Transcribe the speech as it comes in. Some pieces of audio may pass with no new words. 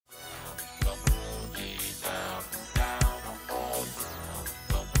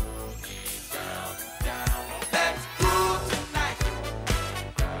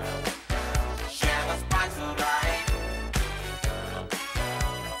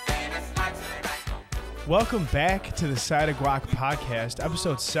Welcome back to the Side of Guac podcast,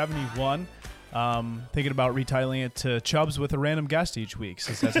 episode 71. Thinking about retitling it to Chubbs with a random guest each week,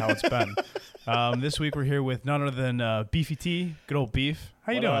 since that's how it's been. This week we're here with none other than Beefy T, good old Beef.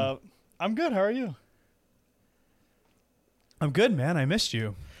 How you doing? I'm good. How are you? I'm good, man. I missed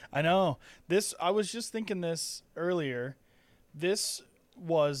you. I know. I was just thinking this earlier. This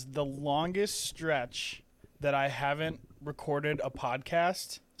was the longest stretch that I haven't recorded a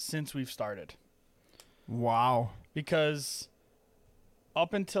podcast since we've started. Wow. Because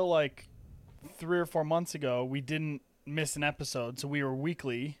up until like 3 or 4 months ago, we didn't miss an episode. So we were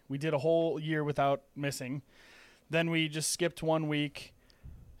weekly. We did a whole year without missing. Then we just skipped 1 week.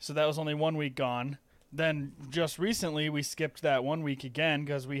 So that was only 1 week gone. Then just recently we skipped that 1 week again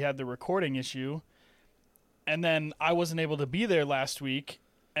because we had the recording issue. And then I wasn't able to be there last week.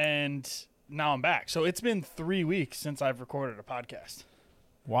 And now I'm back. So it's been 3 weeks since I've recorded a podcast.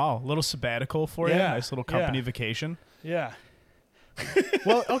 Wow. A little sabbatical for you. Nice little company vacation. Yeah.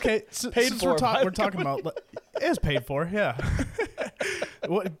 Well, okay. Since we're talking about it is paid for, yeah.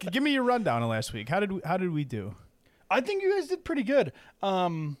 Give me your rundown of last week. How did we do? I think you guys did pretty good.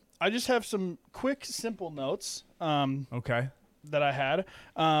 I just have some quick, simple notes. Okay. That I had.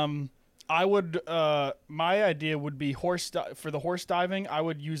 I would. My idea would be for the horse diving. I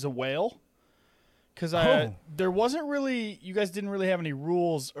would use a whale. Because there wasn't really, you guys didn't really have any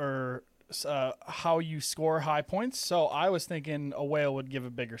rules or how you score high points. So I was thinking a whale would give a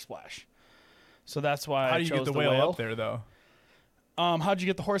bigger splash. So that's why How I do you chose get the whale whale up there, though? How'd you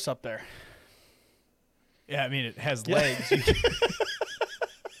get the horse up there? Yeah, I mean, it has legs.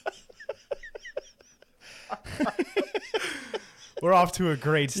 We're off to a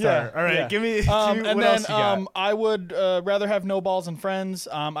great start. All right, give me what else you got? I would rather have no balls and friends.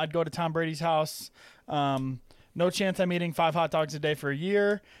 I'd go to Tom Brady's house. No chance I'm eating 5 hot dogs a day for a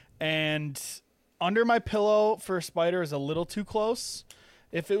year. And under my pillow for a spider is a little too close.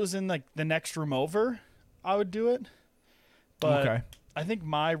 If it was in like the next room over, I would do it. But okay. I think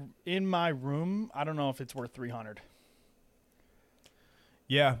in my room, I don't know if it's worth 300.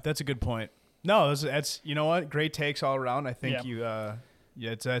 Yeah, that's a good point. No, that's you know what? Great takes all around. I think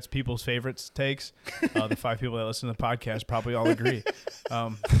that's people's favorites takes. The 5 people that listen to the podcast probably all agree.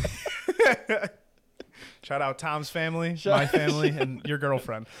 Shout out Tom's family, my family, and your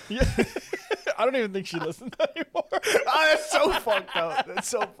girlfriend. Yeah. I don't even think she listens anymore. That's so fucked up. That's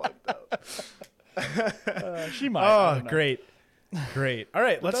so fucked up. She might. Oh, great. All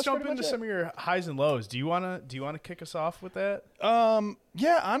right, let's jump into some of your highs and lows. Do you wanna kick us off with that?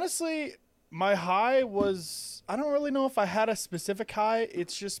 Yeah, honestly. My high was, I don't really know if I had a specific high.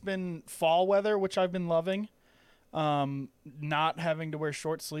 It's just been fall weather, which I've been loving. Not having to wear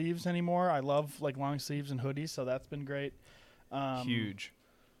short sleeves anymore. I love like long sleeves and hoodies, so that's been great. Huge.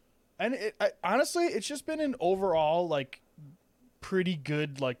 And honestly, it's just been an overall like pretty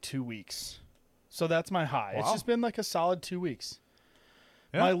good like 2 weeks. So that's my high. Wow. It's just been like a solid 2 weeks.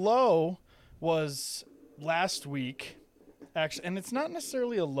 Yeah. My low was last week. Actually, and it's not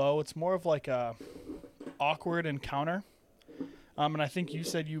necessarily a low. It's more of like a awkward encounter. And I think you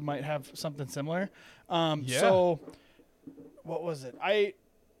said you might have something similar. So what was it?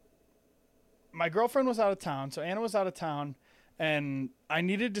 My girlfriend was out of town. So Anna was out of town and I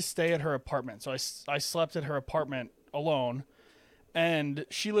needed to stay at her apartment. So I slept at her apartment alone, and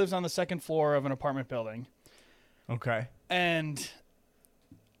she lives on the second floor of an apartment building. Okay. And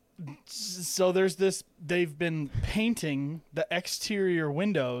so there's this, they've been painting the exterior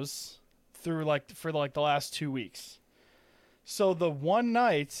windows for the last 2 weeks. So the one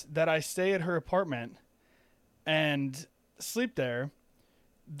night that I stay at her apartment and sleep there,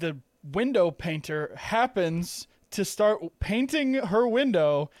 the window painter happens to start painting her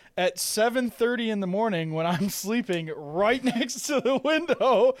window at 7:30 in the morning when I'm sleeping right next to the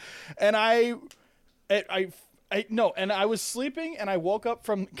window. And I was sleeping and I woke up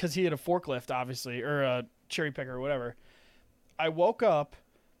because he had a forklift, obviously, or a cherry picker or whatever. I woke up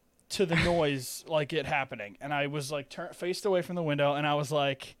to the noise, like it happening. And I was like faced away from the window and I was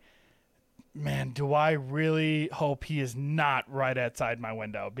like, man, do I really hope he is not right outside my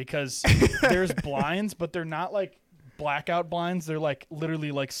window? Because there's blinds, but they're not like blackout blinds. They're like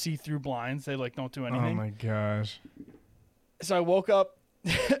literally like see-through blinds. They like don't do anything. Oh my gosh. So I woke up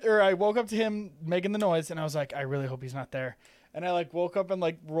to him making the noise and I was like, I really hope he's not there. And I like woke up and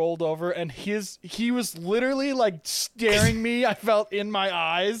like rolled over and he was literally like staring me. I felt in my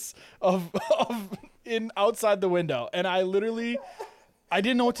eyes of outside the window. And I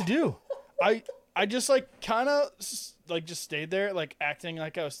didn't know what to do. I just like kind of like just stayed there, like acting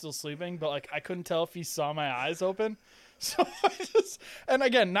like I was still sleeping, but like I couldn't tell if he saw my eyes open. So and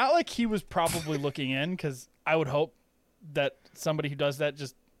again, not like he was probably looking in, because I would hope that somebody who does that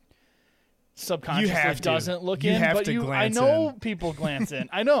just subconsciously doesn't look in. But I know people glance in.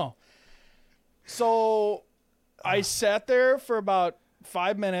 I know. So I sat there for about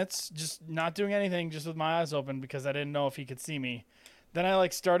 5 minutes, just not doing anything, just with my eyes open, because I didn't know if he could see me. Then I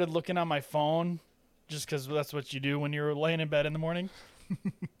started looking on my phone, just because that's what you do when you're laying in bed in the morning.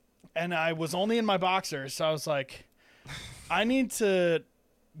 And I was only in my boxers, so I was like, I need to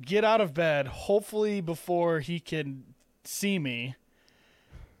get out of bed, hopefully before he can see me,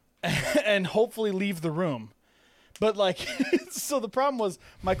 and hopefully leave the room. But so the problem was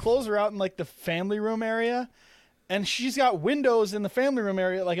my clothes are out in the family room area, and she's got windows in the family room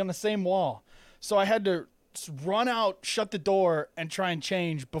area on the same wall. So I had to run out, shut the door, and try and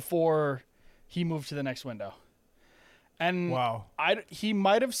change before he moved to the next window. And wow, he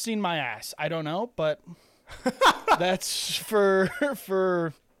might have seen my ass. I don't know, but that's for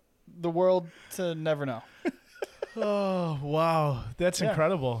the world to never know. Oh wow, that's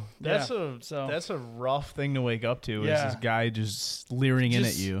incredible. That's that's a rough thing to wake up to. Is this guy just leering in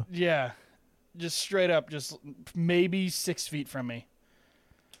at you? Yeah, just straight up, just maybe 6 feet from me,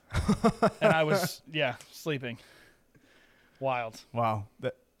 and I was sleeping. Wild. Wow.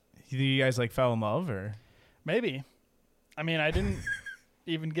 You guys fell in love, or maybe? I mean, I didn't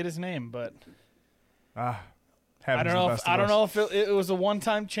even get his name, but I don't know if it was a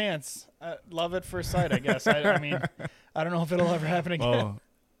one-time chance. Love at first sight, I guess. I mean, I don't know if it'll ever happen again. Oh,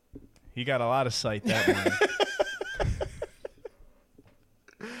 he got a lot of sight that morning.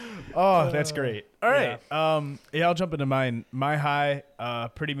 Oh, that's great. All right. I'll jump into mine. My high,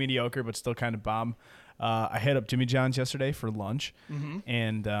 pretty mediocre, but still kind of bomb. I hit up Jimmy John's yesterday for lunch,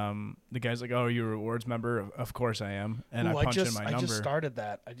 and the guy's like, "Oh, are you a rewards member?" Of course I am. And I punched in my number. I just started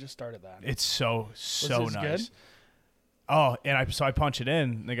that. It's so nice. Good? Oh, and I punch it in.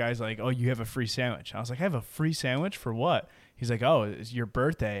 And the guy's like, "Oh, you have a free sandwich." I was like, "I have a free sandwich for what?" He's like, "Oh, it's your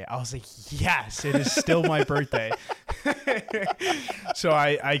birthday." I was like, "Yes, it is still my birthday." So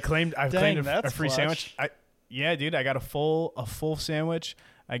I claimed a free sandwich. Yeah, dude, I got a full sandwich.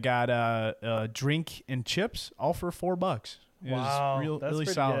 I got a drink and chips, all for $4. Wow, that's really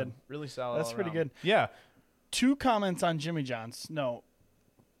pretty solid. Good. Really solid. That's pretty good. Yeah. 2 comments on Jimmy John's. No,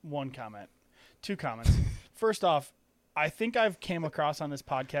 1 comment. 2 comments. First off, I think I've came across on this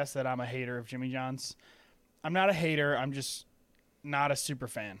podcast that I'm a hater of Jimmy John's. I'm not a hater. I'm just not a super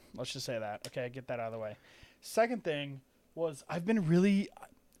fan. Let's just say that. Okay, get that out of the way. Second thing was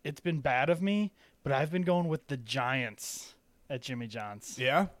it's been bad of me, but I've been going with the Giants at Jimmy John's.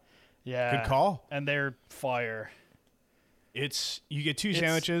 Yeah? Yeah. Good call. And they're fire. You get 2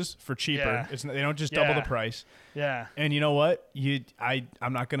 sandwiches for cheaper. Yeah. They don't just double the price. Yeah. And you know what?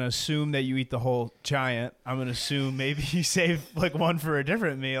 I'm not gonna assume that you eat the whole giant. I'm gonna assume maybe you save one for a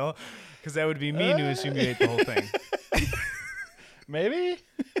different meal, because that would be mean to assume you ate the whole thing. Maybe.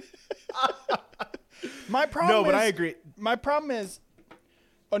 My problem. No, but I agree. My problem is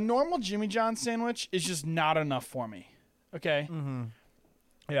a normal Jimmy John's sandwich is just not enough for me. Okay. Mm-hmm.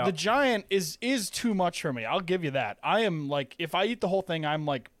 Yeah. The giant is too much for me. I'll give you that. I am if I eat the whole thing, I'm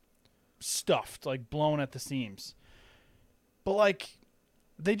stuffed, blown at the seams. But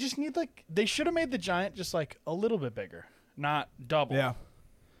they just need they should have made the giant just a little bit bigger, not double. Yeah.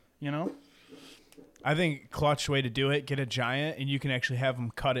 You know? I think clutch way to do it, get a giant, and you can actually have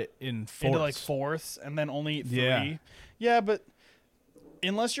them cut it in fourths. Into fourths, and then only eat 3. Yeah, but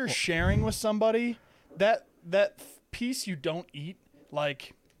unless you're sharing with somebody, that piece you don't eat,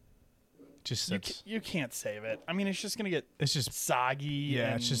 just you can't save it. I mean, it's just gonna get soggy.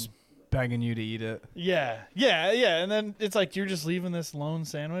 Yeah, it's just begging you to eat it. Yeah, and then it's you're just leaving this lone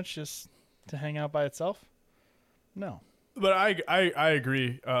sandwich just to hang out by itself. No. But I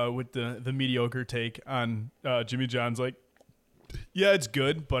agree with the mediocre take on Jimmy John's. Yeah, it's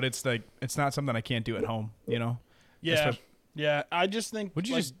good, but it's it's not something I can't do at home. You know? Yeah, yeah. I just think. Would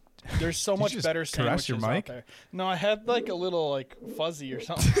you just? There's so much better sandwiches your mic? out there. No, I had a little fuzzy or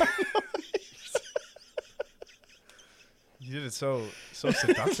something. You did it so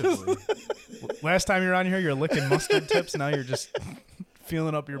seductively. Last time you were on here, you're licking mustard tips. Now you're just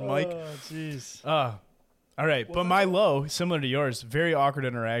feeling up your mic. Oh, jeez. All right, but my low, similar to yours, very awkward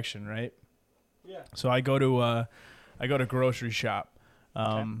interaction, right? Yeah. So I go to grocery shop.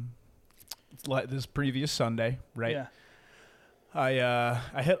 This previous Sunday, right? Yeah.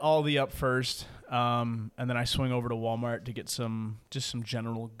 I hit Aldi up first, and then I swing over to Walmart to get some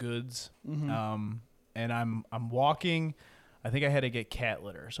general goods. Mm-hmm. And I'm walking. I think I had to get cat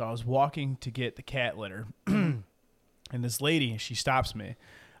litter, so I was walking to get the cat litter, and this lady, she stops me.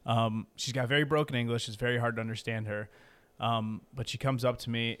 She's got very broken English. It's very hard to understand her. But she comes up to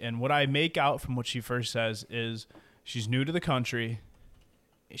me, and what I make out from what she first says is she's new to the country.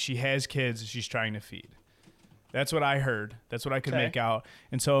 She has kids she's trying to feed. That's what I heard. That's what I could make out.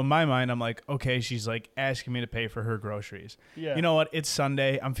 And so in my mind, I'm like, okay, she's like asking me to pay for her groceries. Yeah. You know what? It's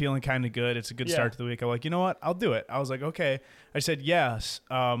Sunday. I'm feeling kind of good. It's a good start to the week. I'm like, you know what? I'll do it. I was like, okay. I said, yes,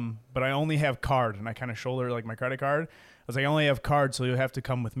 but I only have card. And I kind of shoulder like my credit card. I was like, I only have card, so you'll have to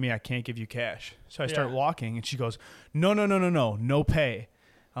come with me. I can't give you cash. So I start walking, and she goes, no pay.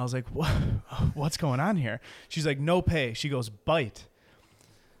 I was like, what's going on here? She's like, no pay. She goes, bite.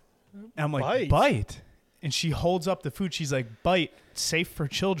 And I'm like, bite? And she holds up the food. She's like, bite, safe for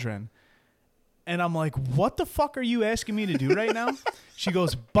children. And I'm like, what the fuck are you asking me to do right now? She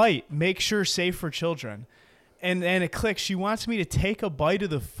goes, bite, make sure safe for children. And it clicks. She wants me to take a bite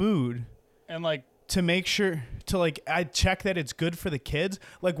of the food. And like, to make sure, to like, I check that it's good for the kids.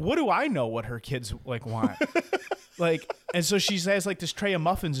 Like, what do I know what her kids like want? Like, and so she has like this tray of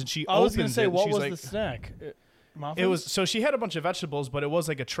muffins, and she opens it. I was going to say, what was like, the snack? Muffins? It was, so she had a bunch of vegetables, but it was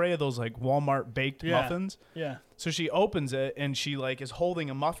like a tray of those like Walmart baked muffins. Yeah. So she opens it, and she like is holding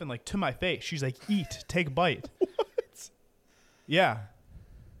a muffin like to my face. She's like, eat, take a bite. What? Yeah.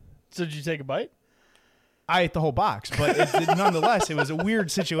 So did you take a bite? I ate the whole box, but nonetheless, it was a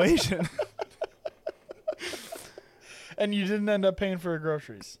weird situation. And you didn't end up paying for her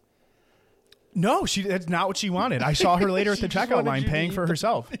groceries? No, that's not what she wanted. I saw her later at the checkout line paying for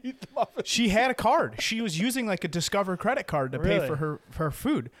herself. She had a card. She was using like a Discover credit card to pay for her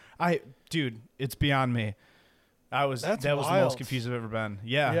food. Dude, it's beyond me. That was the most confused I've ever been.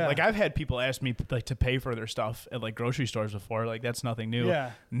 Yeah. Like I've had people ask me like to pay for their stuff at like grocery stores before. Like that's nothing new.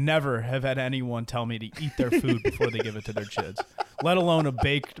 Yeah. Never have had anyone tell me to eat their food before they give it to their kids, let alone a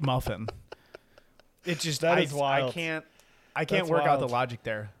baked muffin. It just is wild. I can't work out the logic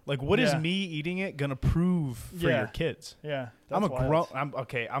there. Like, what is me eating it gonna prove for your kids? Yeah, I'm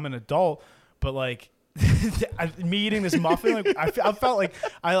I'm an adult, but like me eating this muffin, like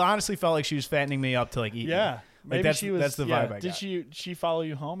I honestly felt like she was fattening me up to like eat. Yeah, me. Maybe that's she was. That's the vibe I got. Did she follow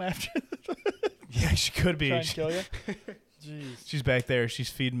you home after? Yeah, she could be. Try and kill you. Jeez. She's back there. She's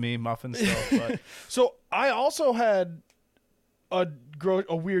feeding me muffins still. But. So I also had a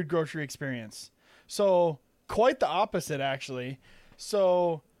weird grocery experience. So. Quite the opposite, actually.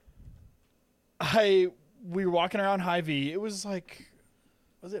 So, we were walking around Hy-Vee. It was like,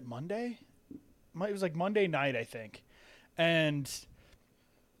 was it Monday? It was like Monday night, I think. And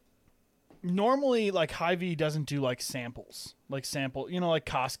normally, like Hy-Vee doesn't do like samples, like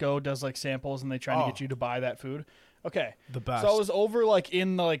Costco does like samples, and they try to get you to buy that food. Okay, the best. So I was over like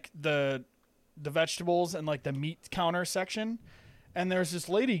in the vegetables and like the meat counter section, and there's this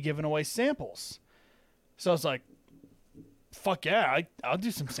lady giving away samples. So I was like, fuck yeah, I'll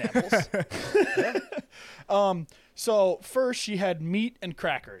do some samples. So first she had meat and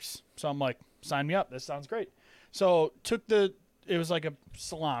crackers. So I'm like, sign me up. This sounds great. So it was like a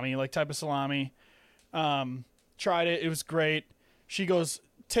salami, like type of salami. Tried it. It was great. She goes,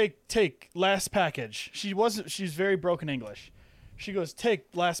 take last package. She's very broken English. She goes, take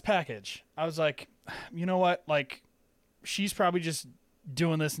last package. I was like, you know what? Like, she's probably just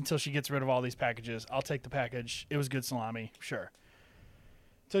doing this until she gets rid of all these packages. I'll take the package. It was good salami. Sure.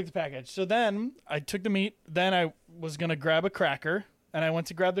 Took the package. So then I took the meat. Then I was going to grab a cracker, and I went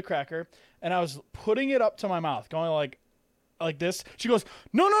to grab the cracker, and I was putting it up to my mouth, going like this. She goes,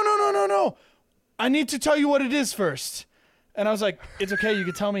 no. I need to tell you what it is first. And I was like, it's okay. You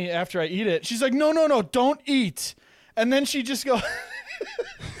can tell me after I eat it. She's like, no, don't eat. And then she just goes...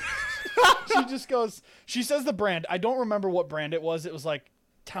 she says the brand. I don't remember what brand it was. It was like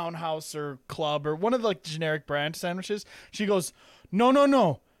Townhouse or Club or one of the like generic brand sandwiches. She goes,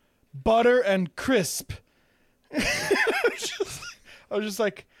 no, butter and crisp. I was just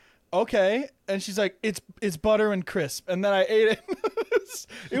like, okay. And she's like, it's butter and crisp. And then I ate it.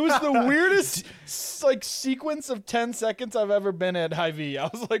 It was the weirdest like sequence of 10 seconds I've ever been at Hy-Vee. I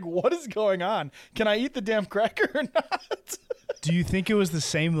was like, what is going on? Can I eat the damn cracker or not? Do you think it was the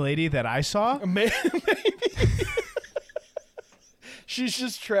same lady that I saw? Maybe. She's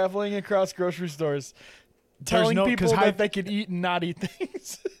just traveling across grocery stores, telling people that they could eat and not eat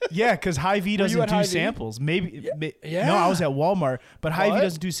things. Yeah, because Hy-Vee doesn't do samples. Maybe. Yeah. No, I was at Walmart, but Hy-Vee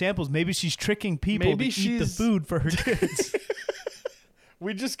doesn't do samples. Maybe she's tricking people to eat the food for her kids.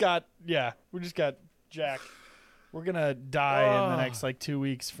 We just got Jack. We're gonna die in the next like 2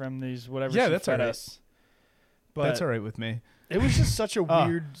 weeks from these whatever. Yeah, that's all right. But that's all right with me. It was just such a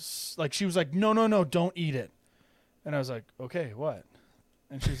weird. Like she was like, no, don't eat it, and I was like, okay, what?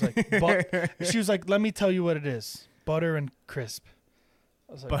 And she was like, let me tell you what it is: butter and crisp.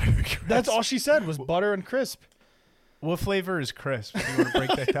 I was like, that's all she said was butter and crisp. What flavor is crisp? Do you want to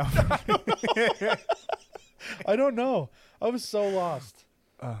break that down for me? I don't know. I was so lost.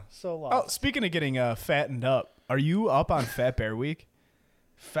 So lost. Oh, speaking of getting fattened up, are you up on Fat Bear Week?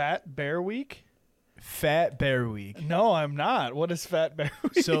 Fat Bear Week? Fat Bear Week. No, I'm not. What is Fat Bear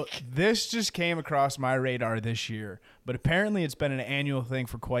Week? So this just came across my radar this year, but apparently it's been an annual thing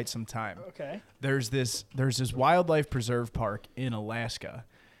for quite some time. Okay. There's this wildlife preserve park in Alaska,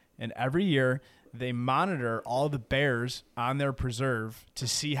 and every year they monitor all the bears on their preserve to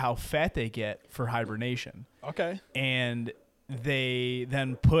see how fat they get for hibernation. Okay. And they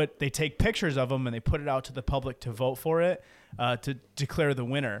then take pictures of them and they put it out to the public to vote for it, to declare the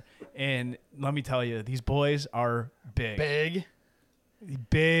winner. And let me tell you, these boys are big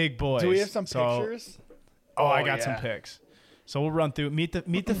boys. Do we have some pictures? I got some pics. So we'll run through. Meet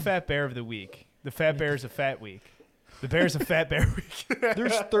the fat bear of the week. The fat bear is a fat week. The bear's a fat bear week.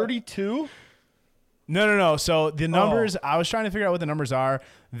 There's 32. No. So the numbers, I was trying to figure out what the numbers are.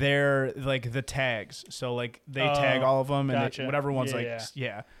 They're like the tags. So like they tag all of them, and gotcha. whatever one's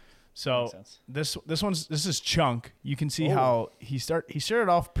Yeah. So this is Chunk. You can see how he started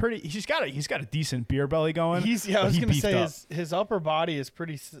off pretty. He's got a decent beer belly going. I was gonna say his upper body is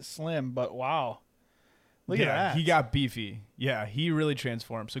pretty slim, but wow, look at that. He got beefy. Yeah, he really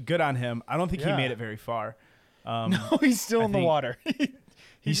transformed. So good on him. I don't think he made it very far. No, he's still in the water.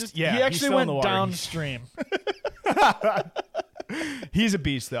 He actually went downstream. He's a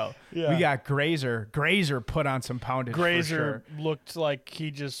beast, though. Yeah. We got Grazer. Grazer put on some poundage. Grazer looked like he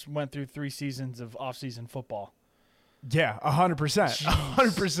just went through 3 seasons of off-season football. Yeah, 100%.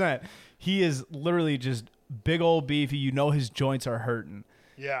 100%. He is literally just big old beefy. You know his joints are hurting.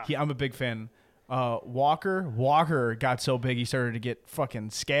 Yeah. I'm a big fan. Walker got so big he started to get fucking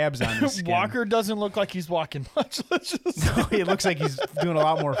scabs on his skin. Walker doesn't look like he's walking much. Let's just No, he looks like he's doing a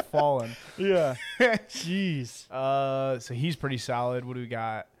lot more falling. Yeah. Jeez. So he's pretty solid. What do we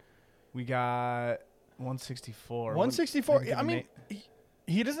got? We got 164. 164. I mean,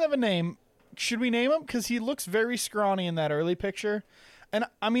 he doesn't have a name. Should we name him? Because he looks very scrawny in that early picture. And,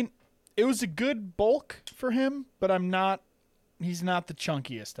 I mean, it was a good bulk for him, but he's not the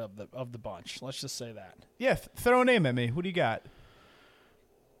chunkiest of the bunch. Let's just say that. Yeah, throw a name at me. What do you got?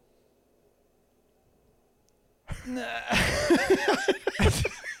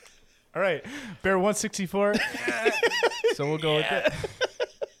 All right, Bear 164. So we'll go with it.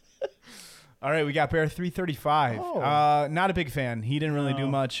 All right, we got Bear 335. Oh. Not a big fan. He didn't really do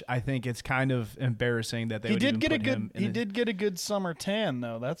much. I think it's kind of embarrassing that they did get a good summer tan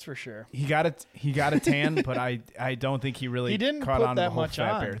though. That's for sure. He got a tan, but I don't think he really didn't caught put on that to the whole much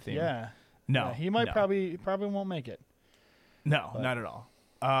fat on. bear theme. Yeah. No, yeah, he might probably won't make it. No, not at all.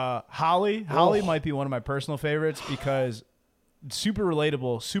 Holly might be one of my personal favorites because super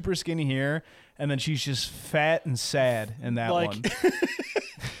relatable, super skinny hair, and then she's just fat and sad in that one.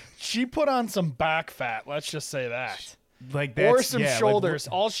 She put on some back fat. Let's just say that. Or some shoulders.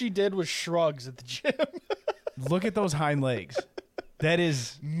 All she did was shrugs at the gym. Look at those hind legs. That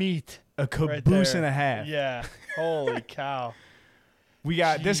is meat. A caboose and a half. Yeah. Holy cow. We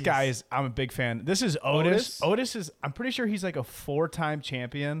got this guy. I'm a big fan. This is Otis. Otis is. I'm pretty sure he's like a 4-time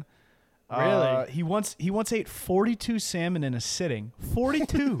champion. Really? He once ate 42 salmon in a sitting.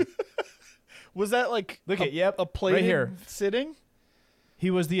 42. Was that like a plate right here sitting? He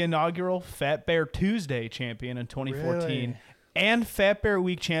was the inaugural Fat Bear Tuesday champion in 2014 and Fat Bear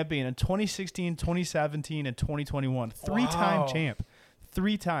Week champion in 2016, 2017, and 2021. 3-time champ.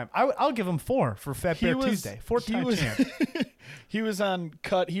 3-time. I'll give him 4 for Fat Bear Tuesday. 4-time champ. He was on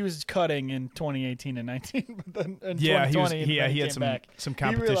cut. He was cutting in 2018 and 19. But then in yeah, 2020, he had some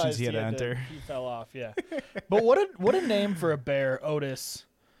competitions he had to enter. He fell off. Yeah. But what a name for a bear, Otis.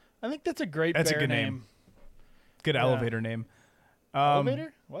 I think that's a great bear good name. Good elevator name.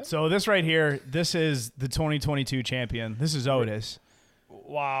 Elevator? What? So this right here, this is the 2022 champion. This is Otis.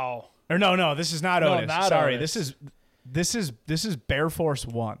 Wow. Or no, this is not Otis. Sorry, Otis. This is Bear Force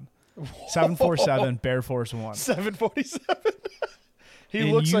 1. 747 Bear Force 1. 747. He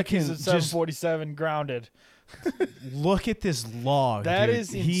looks like he's a 747 grounded. Look at this log. That dude.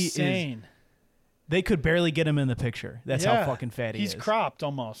 is insane. They could barely get him in the picture. That's how fucking fat he is. He's cropped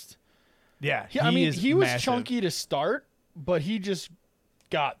almost. Yeah, he was massive. chunky to start, but he just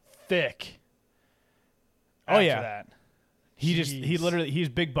got thick. After that. He's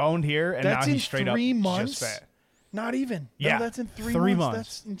big boned here, and now he's straight up 3 months? just fat. Not even. Yeah, no, that's in 3 months. months.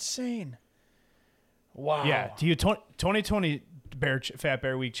 That's insane. Wow. Yeah, 2020 Fat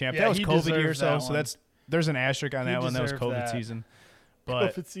Bear Week champ. Yeah, that was COVID year, so one. there's an asterisk on that one. That was COVID season.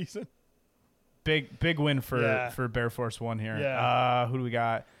 But COVID season. Big win for Bear Force 1 here. Yeah. Who do we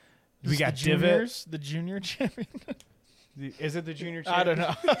got? We got the junior champion. Is it the junior I don't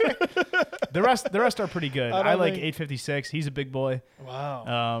champion? know. The rest are pretty good. I like 856. He's a big boy. Wow.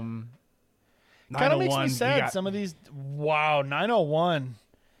 Kind of makes me sad. Some of these. Wow, 901.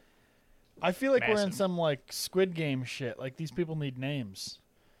 I feel like we're in some like Squid Game shit. Like these people need names.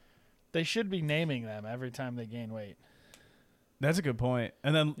 They should be naming them every time they gain weight. That's a good point.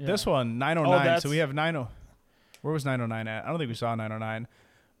 And then this one, 909. So we have 90. Where was 909 at? I don't think we saw 909.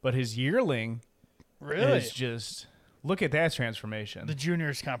 But his yearling is just, look at that transformation. The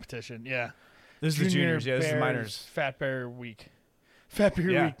juniors competition, yeah. This is the juniors, yeah. This is the minors. Fat Bear Week. Fat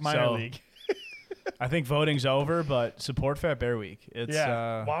Bear Week minor league. I think voting's over, but support Fat Bear Week. It's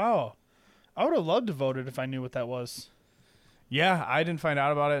wow. I would have loved to vote it if I knew what that was. Yeah, I didn't find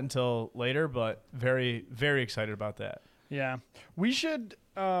out about it until later, but very, very excited about that. Yeah. We should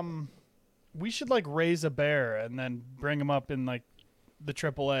like raise a bear and then bring him up in like the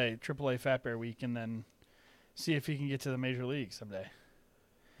AAA Fat Bear Week and then see if he can get to the major league someday.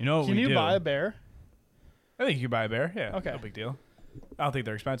 You know what we do? Can you buy a bear? I think you can buy a bear. Yeah. Okay. No big deal. I don't think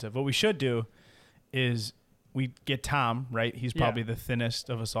they're expensive. What we should do is we get Tom, right? He's probably the thinnest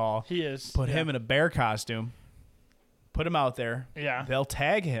of us all. He is. Put him in a bear costume. Put him out there. Yeah. They'll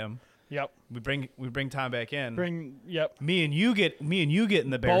tag him. Yep. We bring Tom back in. Yep. Me and you get in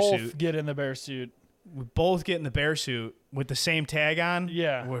the bear suit. Both get in the bear suit. We both get in the bear suit with the same tag on.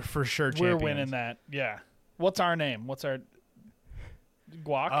 Yeah. We're for sure champions. We're winning that. Yeah. What's our name? What's our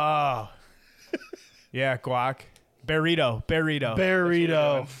Guac? Oh. Yeah, Guac. Bearito.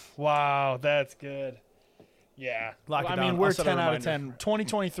 Wow, that's good. Yeah. Lock it down. I mean, we're 10 out of 10.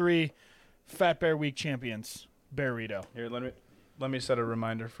 2023 Fat Bear Week champions. Bearito. Here, let me set a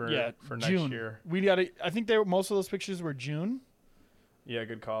reminder for next June. year. We got I think most of those pictures were June. Yeah,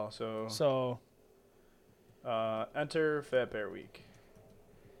 good call. So enter Fat Bear Week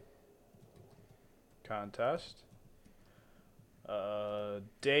contest.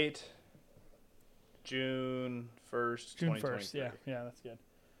 Date June 1st, June 2023. 1st. Yeah, that's good.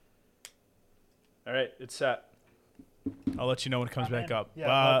 All right, it's set. I'll let you know when it comes back up.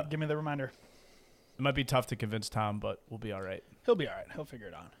 Yeah, give me the reminder. It might be tough to convince Tom, but we'll be all right. He'll be all right. He'll figure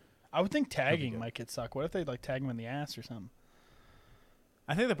it out. I would think tagging might get stuck. What if they like tag him in the ass or something?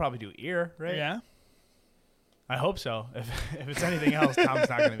 I think they'll probably do ear, right? Yeah. I hope so. If it's anything else, Tom's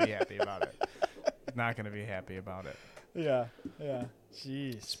not going to be happy about it. Not going to be happy about it. Yeah.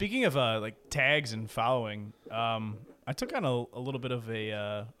 Jeez. Speaking of like tags and following, I took on a little bit of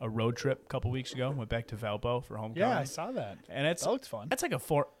a road trip a couple weeks ago. Went back to Valpo for homecoming. Yeah, I saw that. And that looked fun. It's like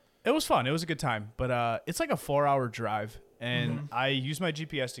it was fun. It was a good time, but it's like a 4-hour drive, and I used my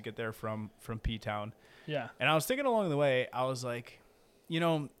GPS to get there from P-Town. Yeah. And I was thinking along the way, I was like,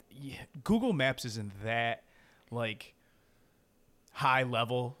 Google Maps isn't that like high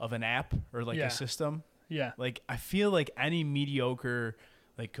level of an app or like a system. Yeah. Like I feel like any mediocre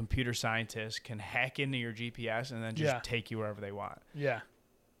like computer scientist can hack into your GPS and then just take you wherever they want. Yeah.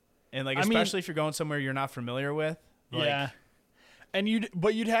 And like especially if you're going somewhere you're not familiar with. Yeah. And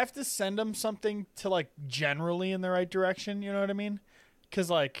you'd have to send them something to like generally in the right direction. You know what I mean? Because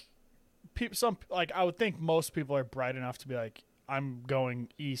like I would think most people are bright enough to be like, I'm going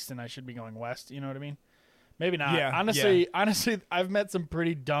east and I should be going west. You know what I mean? Maybe not. Yeah. Honestly, I've met some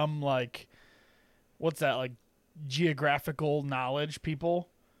pretty dumb like, what's that, like geographical knowledge people,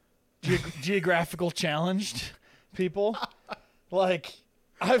 geographical challenged people. Like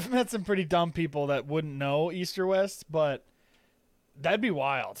I've met some pretty dumb people that wouldn't know east or west, but that'd be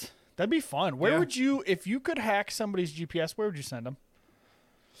wild. That'd be fun. Where would you, if you could hack somebody's GPS, where would you send them?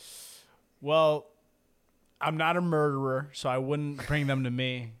 Well, I'm not a murderer, so I wouldn't bring them to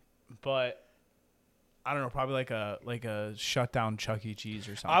me, but I don't know, probably like a shut down Chuck E. Cheese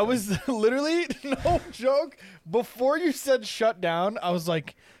or something. I was literally, no joke, before you said shut down, I was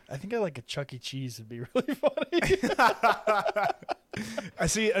like, I think I like a Chuck E. Cheese would be really funny. I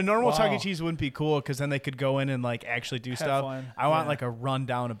see a normal Chuck E. Cheese wouldn't be cool because then they could go in and like actually do stuff. Fun. I want like a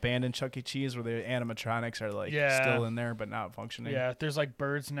rundown abandoned Chuck E. Cheese where the animatronics are like still in there but not functioning. Yeah, there's like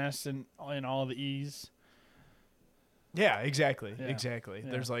birds' nests in all the E's. Yeah, exactly. Yeah. Exactly.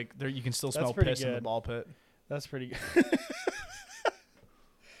 Yeah. There's like you can still smell piss in the ball pit. That's pretty good.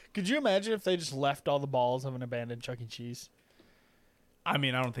 Could you imagine if they just left all the balls of an abandoned Chuck E. Cheese? I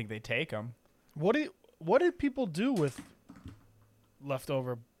mean, I don't think they take them. What did people do with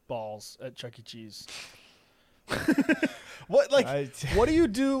leftover balls at Chuck E. Cheese? What do you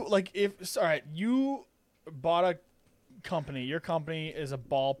do? Like you bought a company. Your company is a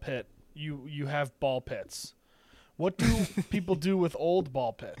ball pit. You have ball pits. What do people do with old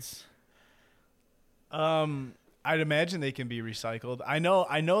ball pits? I'd imagine they can be recycled. I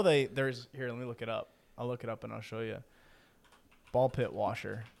know there's here. Let me look it up. I'll look it up and I'll show you. ball pit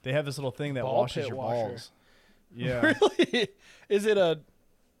washer. They have this little thing that Ball washes pit your washer. balls. Yeah. Really? Is it a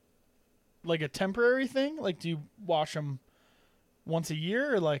temporary thing? Like, do you wash them once a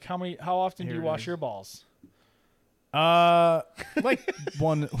year, or like how often do you wash your balls? Like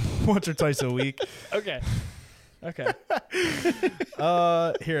once or twice a week. Okay. Here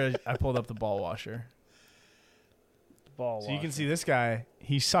I pulled up the ball washer. You can see this guy.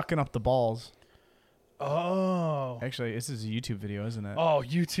 He's sucking up the balls. Oh. Actually, this is a YouTube video, isn't it? Oh,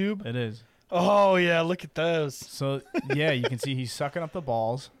 YouTube? It is. Oh, yeah, look at those. So, yeah, you can see he's sucking up the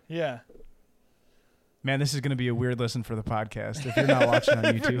balls. Yeah. Man, this is going to be a weird listen for the podcast if you're not watching on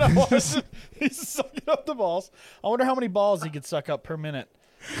YouTube. He's sucking up the balls. I wonder how many balls he could suck up per minute.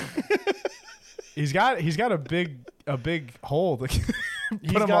 He's got a big hole to put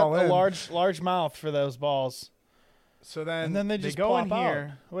He's them got all in. a large mouth for those balls. So then, and then they just go plop in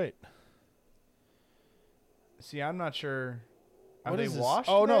here. Out. Wait. See, I'm not sure. Are what they is this? washed?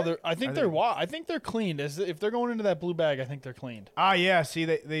 Oh there? no, I think they're cleaned. If they're going into that blue bag, I think they're cleaned. Ah, yeah. See,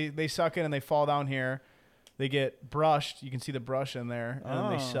 they suck in and they fall down here. They get brushed. You can see the brush in there, and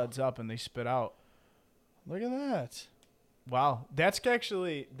then they suds up and they spit out. Look at that. Wow,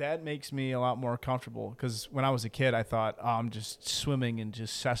 that makes me a lot more comfortable, because when I was a kid, I thought, oh, I'm just swimming in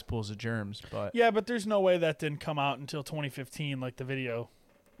just cesspools of germs. But yeah, but there's no way that didn't come out until 2015, like the video.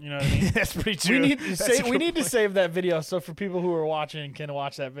 You know what I mean? That's pretty true. We need to save that video so for people who are watching can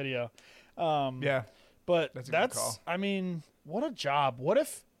watch that video. Yeah, but that's a good call. I mean, what a job. What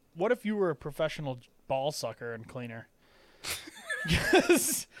if you were a professional ball sucker and cleaner?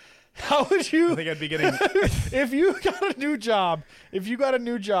 How would you? I think I'd be getting. If you got a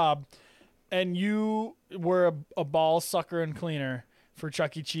new job, and you were a ball sucker and cleaner for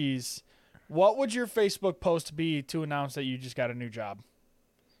Chuck E. Cheese, what would your Facebook post be to announce that you just got a new job?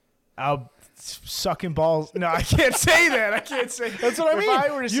 I'll sucking balls. No, I can't say that. I can't say. That's what I mean. If I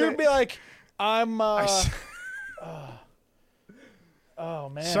were to you'd be like, I'm. Oh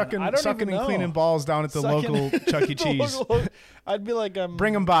man, sucking and cleaning balls down at the local Chuck E. Cheese. I'd be like,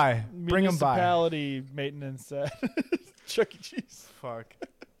 bring them by. Bring them by. Municipality maintenance at Chuck E. Cheese. Fuck.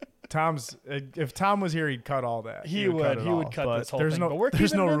 If Tom was here, he'd cut all that. He would cut this whole thing.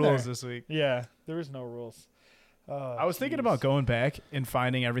 There's no rules this week. Yeah, there is no rules. I was thinking about going back and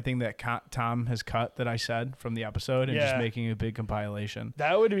finding everything that Tom has cut that I said from the episode and just making a big compilation.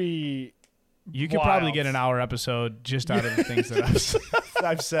 That would be. You could probably get an hour episode just out of the things that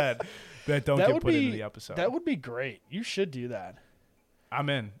I've said that don't get put into the episode. That would be great. You should do that. I'm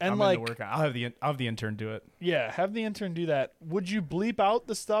in. And I'm in to work on. I'll have the intern do it. Yeah, have the intern do that. Would you bleep out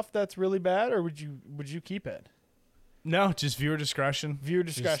the stuff that's really bad, or would you keep it? No, just viewer discretion. Viewer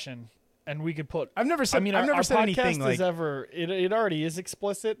discretion. And we could put. I've never said. I mean, I've never our said podcast anything like. It already is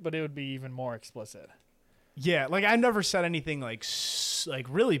explicit, but it would be even more explicit. Yeah, like I've never said anything like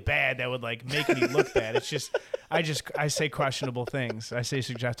really bad that would like make me look bad. It's just I say questionable things. I say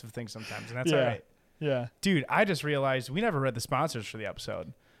suggestive things sometimes, and that's all right. Yeah, dude, I just realized we never read the sponsors for the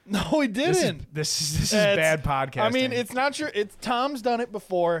episode. No, we didn't. This is bad podcasting. I mean, it's not sure. It's Tom's done it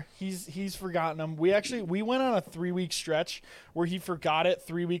before. He's forgotten them. We went on a 3-week stretch where he forgot it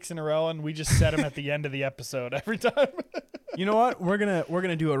 3 weeks in a row, and we just said him at the end of the episode every time. You know what? We're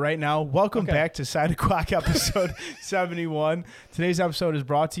gonna do it right now. Welcome back to Side O'Clock episode 71. Today's episode is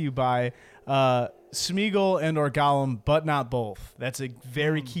brought to you by Smeagol and or Gollum, but not both. That's a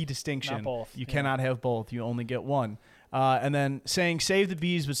very key distinction. Not both. You cannot have both. You only get one. And then saying save the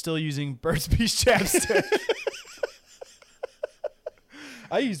bees, but still using Burt's Bees chapstick.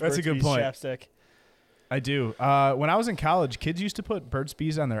 I use Burt's Bees chapstick. I do. When I was in college, kids used to put Burt's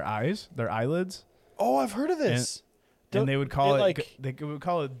Bees on their eyelids. Oh, I've heard of this. And they would call they would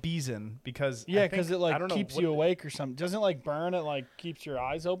call it Beeson because because it like keeps you awake or something. Doesn't it like burn? It like keeps your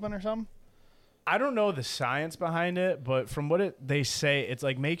eyes open or something. I don't know the science behind it, but from what they say, it's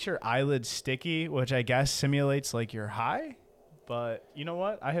like makes your eyelids sticky, which I guess simulates like you're high. But you know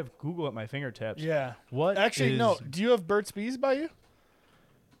what? I have Google at my fingertips. Yeah. What? Actually, no. Do you have Burt's Bees by you?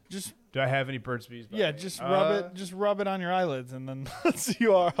 Do I have any Burt's Bees? Just rub it. Just rub it on your eyelids, and then see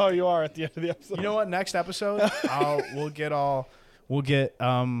how you are at the end of the episode. You know what? Next episode, we'll get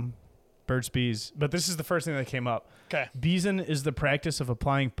Burt's Bees. But this is the first thing that came up. Okay. Beeson is the practice of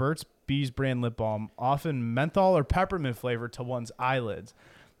applying Burt's Bees brand lip balm, often menthol or peppermint flavor, to one's eyelids.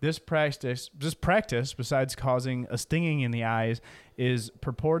 This practice, besides causing a stinging in the eyes, is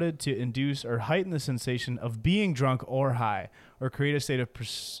purported to induce or heighten the sensation of being drunk or high, or create a state or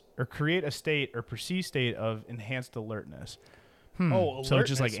perceived state of enhanced alertness. Oh, so it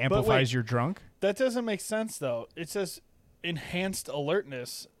just like amplifies your drunk? That doesn't make sense though. It says enhanced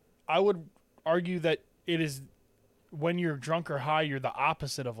alertness. I would argue that it is when you're drunk or high, you're the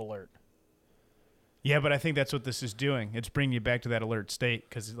opposite of alert. Yeah, but I think that's what this is doing. It's bringing you back to that alert state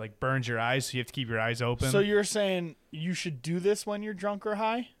because it like burns your eyes, so you have to keep your eyes open. So you're saying you should do this when you're drunk or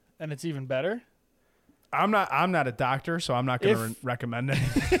high, and it's even better? I'm not a doctor, so I'm not going to recommend it.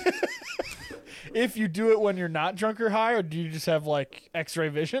 If you do it when you're not drunk or high, or do you just have like X-ray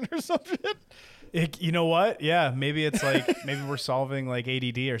vision or something? You know what? Yeah, maybe it's like maybe we're solving like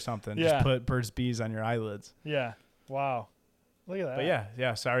ADD or something. Yeah. Just put Burt's Bees on your eyelids. Yeah. Wow. Look at that. But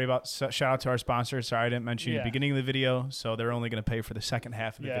yeah. Sorry about shout out to our sponsors. Sorry I didn't mention you at the beginning of the video, so they're only going to pay for the second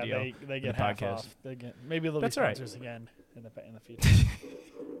half of the video. They get the half podcast. off. Maybe they'll That's be sponsors again in the future.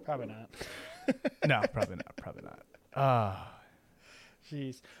 Probably not. No, probably not. Probably not.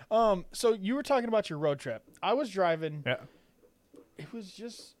 Jeez. So you were talking about your road trip. I was driving. Yeah. It was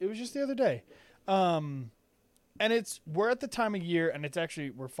just the other day. And we're at the time of year, and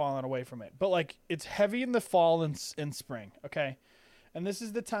we're falling away from it. But like it's heavy in the fall and in spring, okay? And this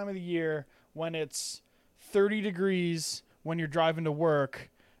is the time of the year when it's 30 degrees when you're driving to work,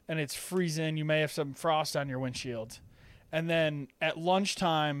 and it's freezing. You may have some frost on your windshield. And then at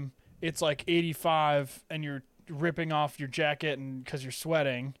lunchtime, it's like 85, and you're ripping off your jacket and because you're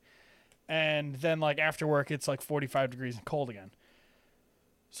sweating. And then like after work, it's like 45 degrees and cold again.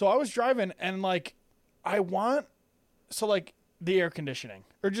 So I was driving, and like the air conditioning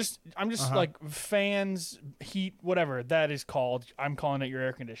or I'm just like fans, heat, whatever that is called. I'm calling it your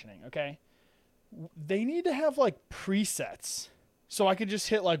air conditioning. Okay. They need to have like presets. So I could just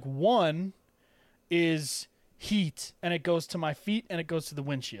hit like 1 is heat and it goes to my feet and it goes to the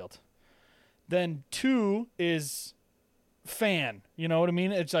windshield. Then 2 is fan. You know what I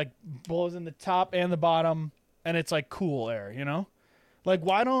mean? It's like blows in the top and the bottom and it's like cool air, you know? Like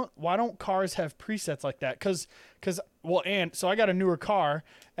why don't cars have presets like that? So I got a newer car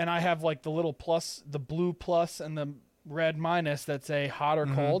and I have like the little plus, the blue plus and the red minus that say hot or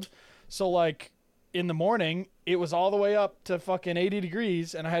cold. So like in the morning it was all the way up to fucking 80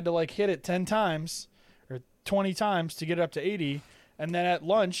 degrees and I had to like hit it 10 times or 20 times to get it up to 80. And then at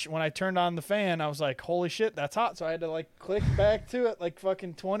lunch when I turned on the fan, I was like, holy shit, that's hot. So I had to like click back to it like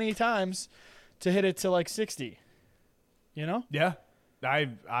fucking 20 times to hit it to like 60. You know? Yeah.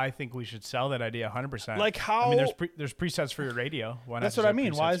 I think we should sell that idea 100%. Like how? I mean, there's presets for your radio. Why not? That's what I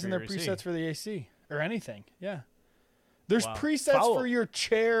mean. Why isn't there presets for the AC or anything? Yeah, there's presets for your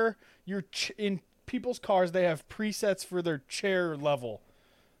chair. In people's cars, they have presets for their chair level.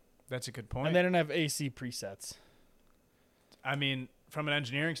 That's a good point. And they don't have AC presets. I mean, from an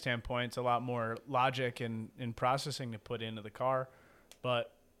engineering standpoint, it's a lot more logic and processing to put into the car,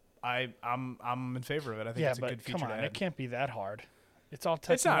 but I'm in favor of it. I think it's a good feature. Come on, to add. It can't be that hard. It's all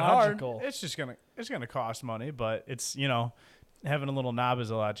technological. It's not hard. It's gonna cost money, but it's having a little knob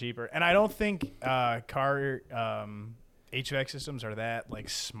is a lot cheaper. And I don't think car HVAC systems are that like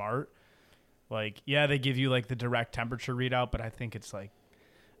smart. Like they give you like the direct temperature readout, but I think it's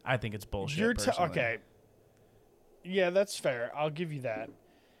bullshit. Okay. Yeah, that's fair. I'll give you that.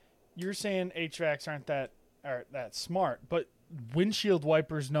 You're saying HVACs aren't that smart, but windshield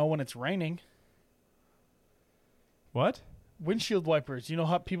wipers know when it's raining. What? Windshield wipers. You know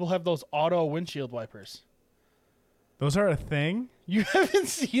how people have those auto windshield wipers? Those are a thing? You haven't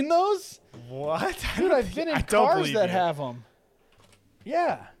seen those? What? Dude, I've been in cars that have them.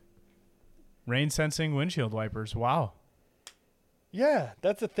 Yeah. Rain sensing windshield wipers. Wow. Yeah,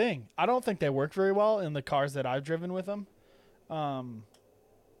 that's a thing. I don't think they work very well in the cars that I've driven with them.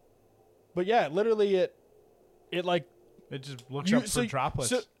 But yeah, literally it just looks up for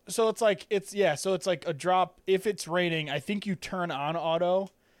droplets. So it's like a drop. If it's raining, I think you turn on auto,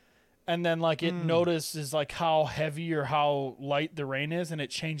 and then like it notices like how heavy or how light the rain is, and it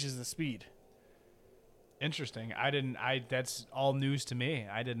changes the speed. Interesting. That's all news to me.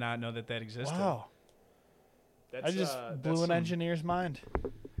 I did not know that existed. Wow. I just blew an engineer's mind.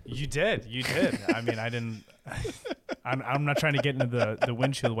 You did. I mean, I didn't. I'm not trying to get into the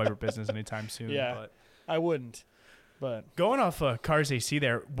windshield wiper business anytime soon. Yeah, but I wouldn't. But going off car's AC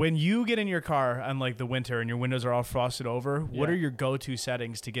there, when you get in your car on like the winter and your windows are all frosted over, what are your go-to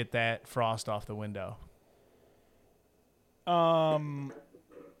settings to get that frost off the window? Well,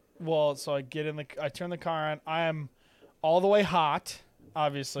 so I turn the car on. I am all the way hot,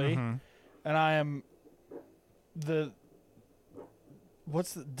 obviously, and I am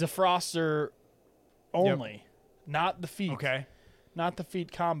what's the defroster only, not the feet. Okay, not the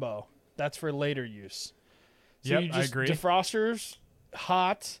feet combo. That's for later use. So yep, you just I agree. Defrosters,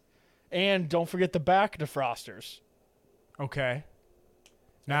 hot, and don't forget the back defrosters. Okay.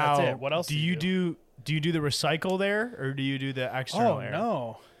 Now, that's it. What else do you do? Do you do the recycle there, or do you do the external air? Oh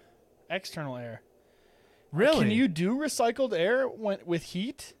no, external air. Really? Can you do recycled air with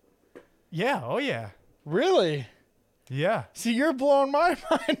heat? Yeah. Oh, yeah. Really? Yeah. See, you're blowing my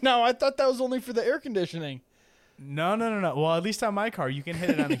mind now. I thought that was only for the air conditioning. No. Well, at least on my car, you can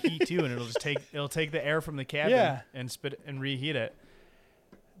hit it on the heat too, and it'll take the air from the cabin and spit and reheat it.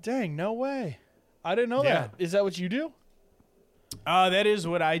 Dang, no way. I didn't know that. Is that what you do? That is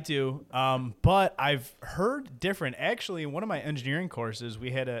what I do. But I've heard different. Actually, in one of my engineering courses,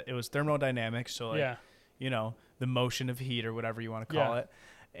 it was thermodynamics, so the motion of heat or whatever you want to call it,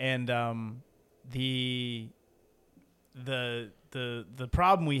 and the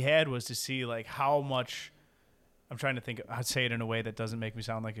problem we had was to see like how much. I'm trying to think. I'd say it in a way that doesn't make me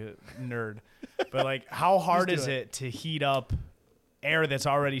sound like a nerd, but like how hard is it to heat up air that's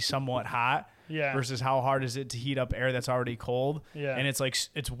already somewhat hot versus how hard is it to heat up air that's already cold? Yeah. And it's like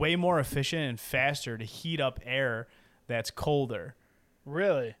it's way more efficient and faster to heat up air that's colder.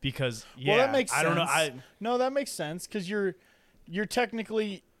 Really? Because well, that makes sense. I don't know. No, that makes sense because you're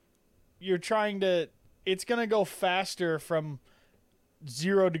technically trying to. It's gonna go faster from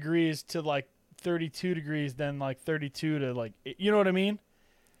 0 degrees to like 32 degrees than like 32 to like, you know what I mean?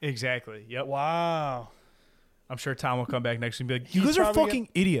 Exactly. Yep. Wow. I'm sure Tom will come back next week and be like, you guys are fucking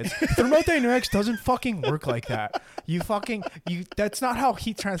idiots. Thermodynamics doesn't fucking work like that. That's not how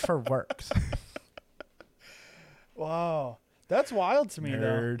heat transfer works. Wow. That's wild to me,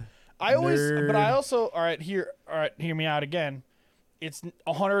 Nerd. though. All right, hear me out again. It's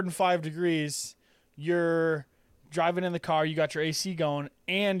 105 degrees. You're driving in the car, you got your AC going,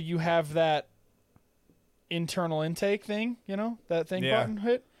 and you have that internal intake thing, that thing button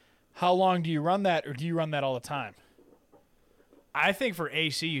hit. How long do you run that, or do you run that all the time? I think for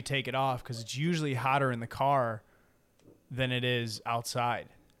AC, you take it off because it's usually hotter in the car than it is outside.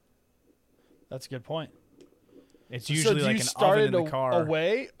 That's a good point. It's usually like an oven in the car.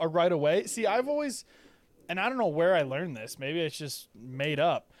 Right away? See, I've always, and I don't know where I learned this. Maybe it's just made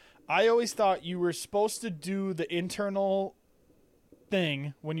up. I always thought you were supposed to do the internal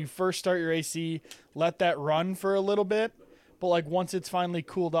thing when you first start your AC, let that run for a little bit, but like once it's finally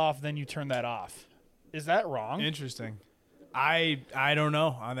cooled off, then you turn that off. Is that wrong? Interesting. I don't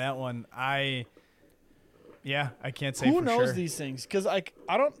know on that one. I can't say for sure. Who knows these things? Because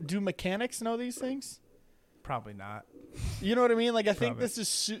do mechanics know these things? Probably not. You know what I mean? Like I think this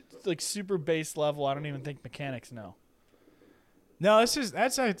is like super base level. I don't even think mechanics know. No, that's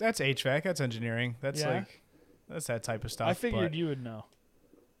HVAC. That's engineering. That's that's that type of stuff. I figured you would know.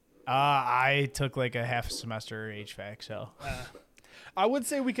 I took like a half semester HVAC, so. I would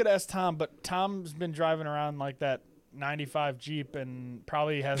say we could ask Tom, but Tom's been driving around like that 95 Jeep and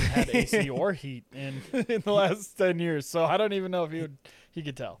probably hasn't had AC or heat in the last 10 years. So I don't even know if he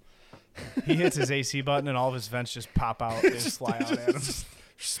could tell. He hits his AC button and all of his vents just pop out and fly out at him.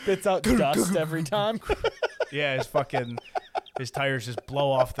 Spits out dust every time. Yeah, his tires just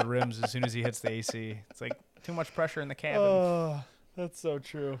blow off the rims as soon as he hits the AC. It's like too much pressure in the cabin. Oh, that's so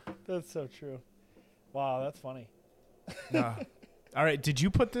true. Wow, that's funny. No. All right, did you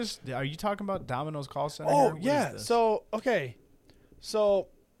put this? Are you talking about Domino's call center? Oh, yeah. So, okay. So,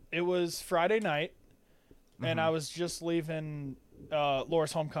 it was Friday night, and I was just leaving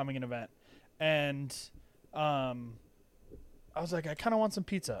Laura's homecoming event. And I was like, I kind of want some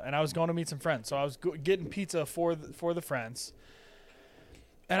pizza. And I was going to meet some friends. So, I was getting pizza for the friends.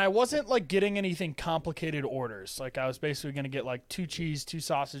 And I wasn't, like, getting anything complicated orders. Like, I was basically going to get, like, 2 cheese, 2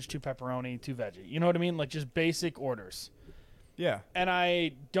 sausage, 2 pepperoni, 2 veggie. You know what I mean? Like, just basic orders. Yeah. And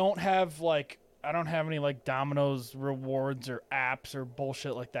I don't have any like Domino's rewards or apps or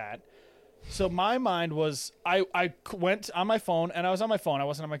bullshit like that. So my mind was I went on my phone, and I was on my phone. I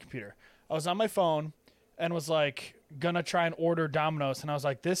wasn't on my computer. I was on my phone and was like gonna try and order Domino's, and I was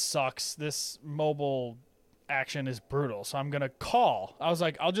like, this sucks. This mobile action is brutal. So I'm gonna call. I was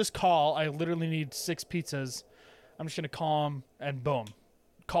like, I'll just call. I literally need 6 pizzas. I'm just gonna call them and boom.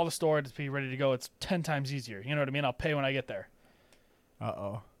 Call the store to be ready to go. It's 10 times easier. You know what I mean? I'll pay when I get there.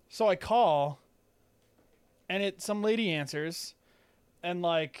 Uh-oh. So I call, and some lady answers, and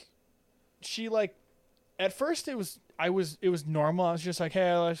like, she like, at first it was normal. I was just like,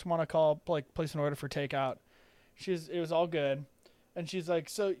 hey, I just want to call, like, place an order for takeout. It was all good, and she's like,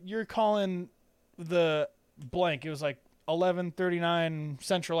 so you're calling the blank? It was like 1139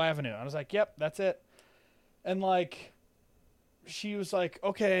 Central Avenue. I was like, yep, that's it. And like, she was like,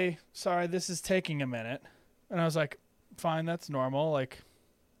 okay, sorry, this is taking a minute, and I was like, fine, that's normal. Like,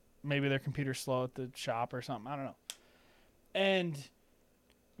 maybe their computer's slow at the shop or something. I don't know. And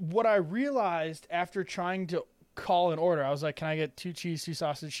what I realized after trying to call an order, I was like, can I get 2 cheese, 2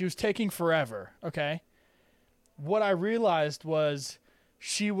 sausage? She was taking forever. Okay. What I realized was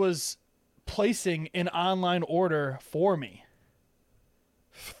she was placing an online order for me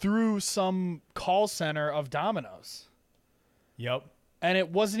through some call center of Domino's. Yep. And it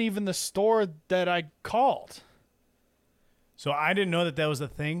wasn't even the store that I called. So I didn't know that was a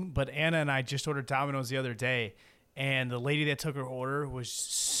thing, but Anna and I just ordered Domino's the other day, and the lady that took her order was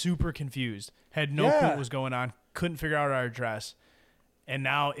super confused, had no clue what was going on, couldn't figure out our address. And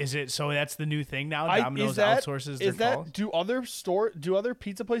now so that's the new thing now? Domino's outsources their calls? Do other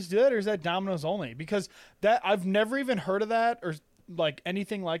pizza places do that, or is that Domino's only? Because that I've never even heard of that or like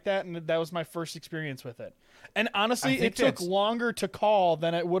anything like that, and that was my first experience with it. And honestly, it took longer to call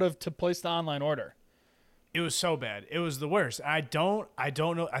than it would have to place the online order. It was so bad. It was the worst. I don't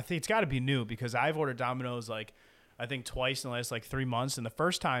know. I think it's got to be new because I've ordered Domino's like I think twice in the last like 3 months. And the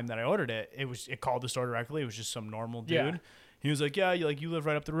first time that I ordered it, it called the store directly. It was just some normal dude. Yeah. He was like, "Yeah, you live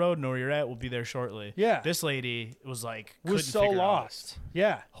right up the road, know where you're at. We'll be there shortly." Yeah. This lady was like, was so lost.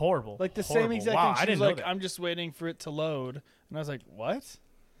 Yeah. Horrible. Like the Horrible. same exact wow, thing. She I didn't was like, know that. "I'm just waiting for it to load," and I was like, "What?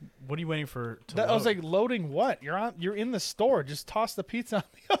 What are you waiting for to load?" I was like, "Loading what? You're in the store. Just toss the pizza on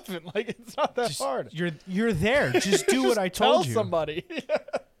the oven. Like it's not that hard. You're there. Just do what I told you. Tell somebody."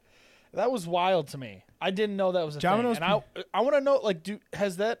 That was wild to me. I didn't know that was a Domino's thing. And I want to know, like,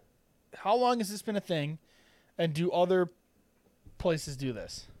 how long has this been a thing, and do other places do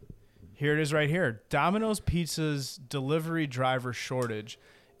this? Here it is right here. Domino's Pizza's delivery driver shortage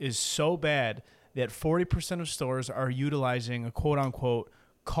is so bad that 40% of stores are utilizing a quote-unquote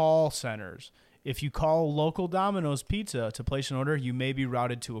call centers. If you call local Domino's Pizza to place an order, you may be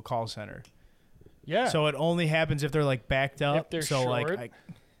routed to a call center. Yeah. So it only happens if they're like backed up. If they're so short. like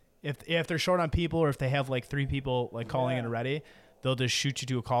if they're short on people, or if they have like 3 people like calling in already, they'll just shoot you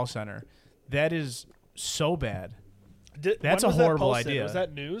to a call center. That is so bad. That's a horrible idea. Was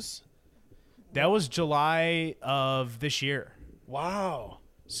that news? That was July of this year. Wow.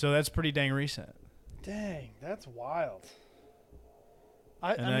 So that's pretty dang recent. Dang, that's wild.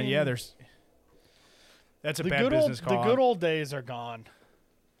 That's a bad business call. The good old days are gone.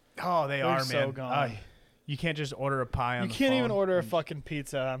 Oh, they're are, man. So gone. You can't just order a pie on the phone. You can't even order a fucking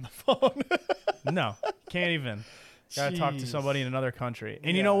pizza on the phone. No, can't even. Gotta talk to somebody in another country.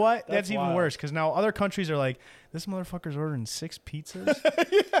 And you know what? That's even worse, because now other countries are like, this motherfucker's ordering 6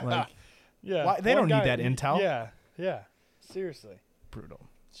 pizzas? Yeah. They don't need that intel. Yeah. Seriously. Brutal.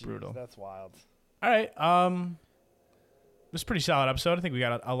 That's wild. All right. This is a pretty solid episode. I think we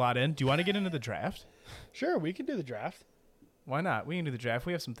got a lot in. Do you want to get into the draft? Sure, we can do the draft. Why not? We can do the draft.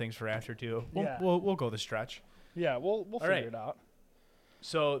 We have some things for after, too. We'll go the stretch. Yeah, we'll figure it out.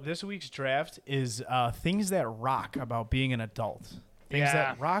 So this week's draft is things that rock about being an adult. Things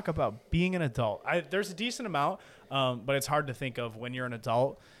that rock about being an adult. There's a decent amount, but it's hard to think of when you're an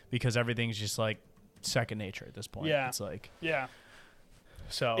adult because everything's just like second nature at this point. Yeah. It's like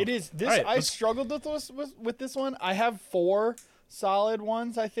So it is this. Right, I struggled with this one. I have 4 solid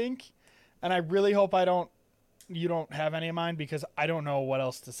ones, I think, and I really hope you don't have any of mine because I don't know what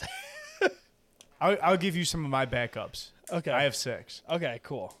else to say. I'll give you some of my backups. Okay. I have 6. Okay,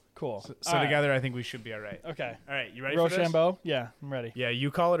 cool. So together, I think we should be all right. Okay. All right, you ready for this? Rochambeau? Yeah, I'm ready. Yeah,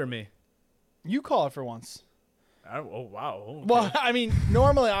 you call it or me? You call it for once. Oh, wow. Okay. Well, I mean,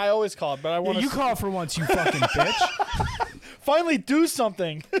 normally I always call it, but I want to... You call it for once, you fucking bitch. Finally do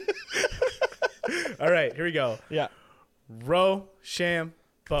something. All right, here we go. Yeah.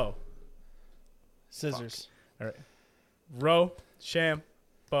 Rochambeau. Scissors. Fuck. All right.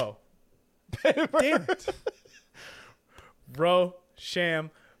 Rochambeau. Damn it.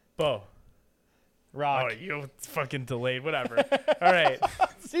 Rochambeau. Rock. Oh, you fucking delayed. Whatever. All right.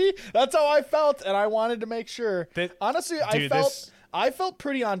 See, that's how I felt, and I wanted to make sure. Honestly, I felt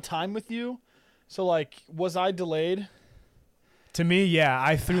pretty on time with you. So, like, was I delayed? To me, yeah.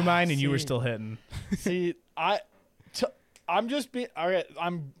 I threw mine, and you were still hitting. See, I'm just being all right.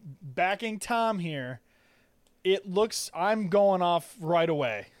 I'm backing Tom here. I'm going off right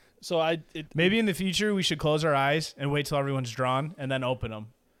away. So maybe in the future we should close our eyes and wait till everyone's drawn and then open them.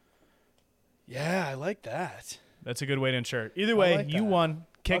 Yeah, I like that. That's a good way to ensure. Either way, you won.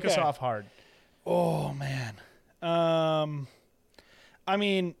 Kick us off hard. Oh man. I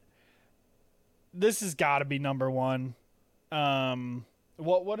mean, this has got to be number 1.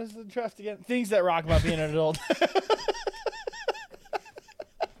 What is the draft again? Things that rock about being an adult.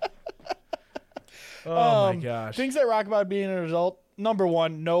 Oh my gosh. Things that rock about being an adult. Number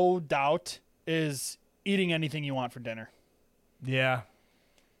 1, no doubt, is eating anything you want for dinner. Yeah.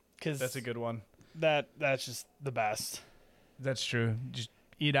 Because that's a good one. That's just the best. That's true. Just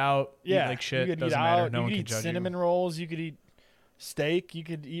eat out. Yeah. Eat like shit. You could Doesn't eat matter. out. No you one could can eat judge cinnamon rolls. You could eat steak. You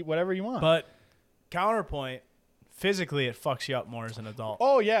could eat whatever you want. But counterpoint, physically it fucks you up more as an adult.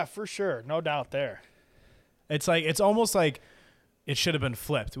 Oh yeah, for sure, no doubt there. It's almost like it should have been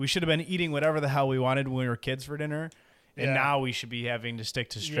flipped. We should have been eating whatever the hell we wanted when we were kids for dinner, and now we should be having to stick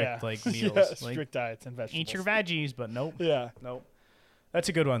to strict like meals, yeah, like, strict diets and vegetables. Eat your veggies, but nope. Yeah, nope. That's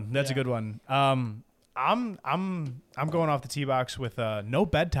a good one. That's a good one. I'm going off the tee box with no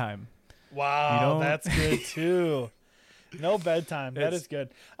bedtime. Wow, that's good too. No bedtime. That is good.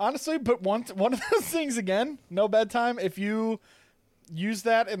 Honestly, but one of those things again, no bedtime. If you use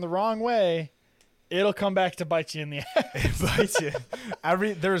that in the wrong way, it'll come back to bite you in the ass. It bites you.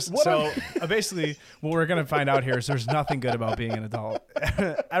 Basically, what we're gonna find out here is there's nothing good about being an adult.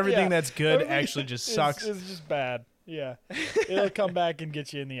 Everything that's good actually just sucks. It's just bad. Yeah, it'll come back and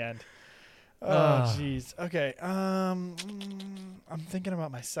get you in the end. Oh, jeez. Okay. I'm thinking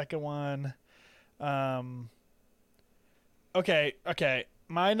about my second one. Okay.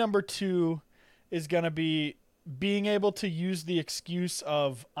 My number 2 is gonna be being able to use the excuse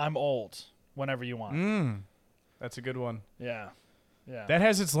of I'm old whenever you want. That's a good one. Yeah. That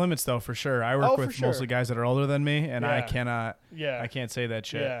has its limits though, for sure. I work with mostly guys that are older than me, and I cannot. I can't say that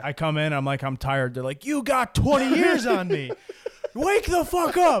shit. Yeah. I come in, I'm like, I'm tired. They're like, you got 20 years on me. Wake the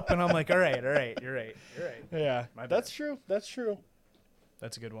fuck up. And I'm like, all right. You're right. Yeah. That's true. That's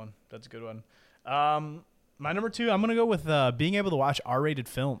a good one. My number 2, I'm going to go with being able to watch R-rated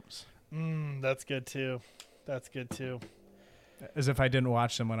films. That's good too. As if I didn't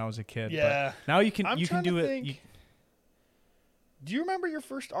watch them when I was a kid. Yeah. But now you can do it. Do you remember your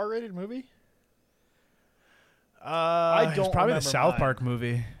first R-rated movie? I don't. It was probably the South mine. Park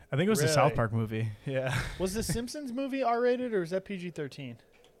movie. I think it was the South Park movie. Yeah. Was the Simpsons movie R-rated or was that PG-13?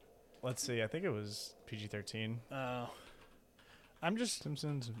 Let's see. I think it was PG-13. I'm just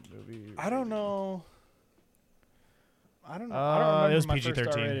Simpsons movie. I don't know. I don't it remember was my PG-13.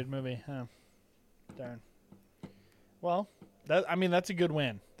 first R-rated movie. Oh, darn. Well, that's a good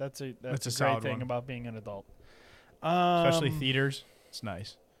win. That's a great thing about being an adult. Especially theaters. It's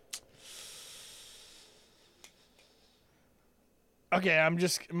nice. Okay,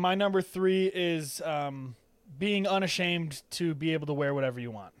 my number 3 is being unashamed to be able to wear whatever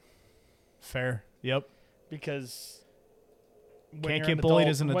you want. Fair. Yep. Because can't get bullied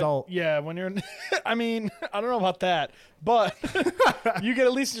as an adult. Yeah, when you're I mean, I don't know about that, but you can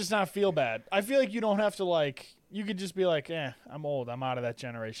at least just not feel bad. I feel like you don't have to you could just be like, I'm old. I'm out of that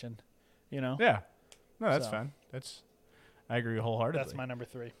generation. You know? Yeah. No, that's fine. I agree wholeheartedly. That's my number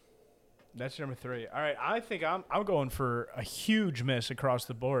 3. That's number 3. All right, I think I'm going for a huge miss across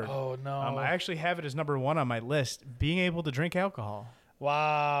the board. Oh no! I actually have it as number 1 on my list. Being able to drink alcohol.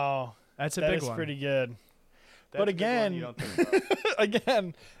 Wow, that's a big one. That is pretty good. That's but again,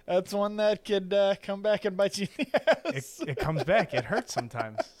 again, that's one that could come back and bite you in the ass. It comes back. It hurts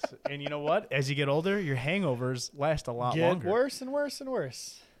sometimes. And you know what? As you get older, your hangovers last a lot longer. Get worse and worse and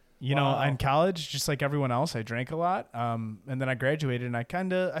worse. You know, in college, just like everyone else, I drank a lot. And then I graduated, and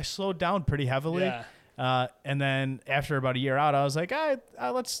I slowed down pretty heavily. Yeah. And then after about a year out, I was like,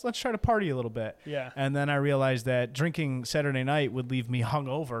 let's try to party a little bit. Yeah. And then I realized that drinking Saturday night would leave me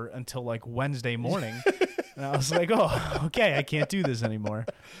hungover until like Wednesday morning. And I was like, oh, okay, I can't do this anymore.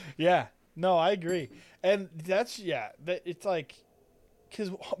 Yeah. No, I agree. And it's like,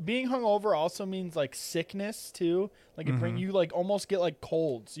 because being hungover also means like sickness too. Like you like almost get like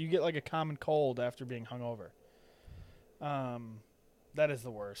colds. You get like a common cold after being hungover. That is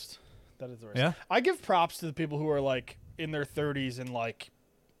the worst. Yeah. I give props to the people who are like in their 30s and like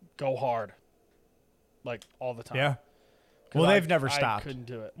go hard, like all the time. Yeah. Well, they've never stopped. I couldn't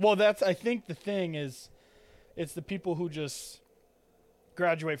do it. Well, I think the thing is, it's the people who just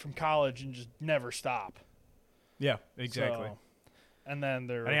graduate from college and just never stop. Yeah, exactly. So, and then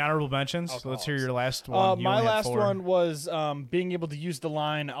they're any honorable mentions? So let's hear your last one. My last one was being able to use the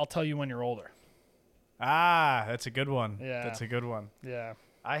line, "I'll tell you when you're older." Ah, that's a good one. Yeah, that's a good one. Yeah.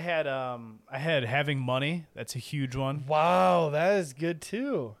 I had having money. That's a huge one. Wow, that is good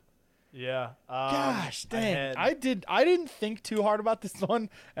too. Yeah. Gosh, dang. I didn't think too hard about this one,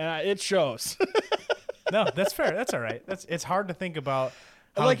 and it shows. No, that's fair. That's all right. It's hard to think about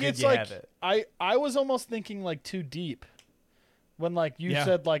how good you have it. I was almost thinking like too deep when like you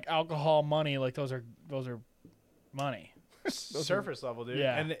said like alcohol, money, like those are money. Surface level, dude.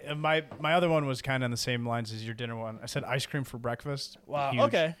 Yeah. And my other one was kind of on the same lines as your dinner one. I said ice cream for breakfast. Wow. Huge.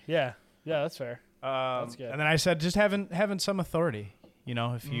 Okay. Yeah. Yeah, that's fair. That's good. And then I said just having some authority. You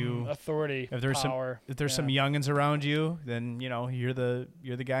know, if you authority, if there's power, some youngins around you, then you know you're the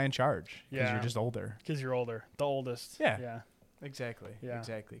guy in charge because you're just older. Because you're older, the oldest. Yeah. Yeah. Exactly. Yeah.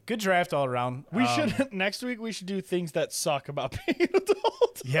 Exactly. Good draft all around. We should next week. We should do things that suck about being an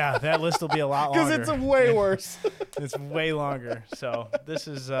adult. Yeah, that list will be a lot longer. Because it's way worse. It's way longer. So this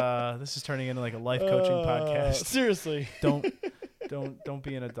is turning into like a life coaching podcast. Seriously. Don't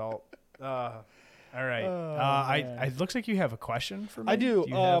be an adult. All right. It looks like you have a question for me. I do.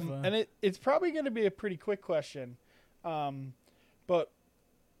 You have, and it's probably going to be a pretty quick question. But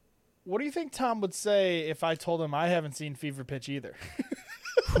what do you think Tom would say if I told him I haven't seen Fever Pitch either?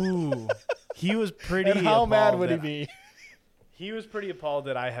 Ooh, he was pretty. And how mad would he be? He was pretty appalled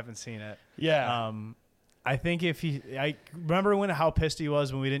that I haven't seen it. Yeah. I think I remember how pissed he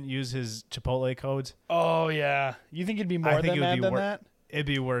was when we didn't use his Chipotle codes. Oh yeah. You think it'd be more than that? It'd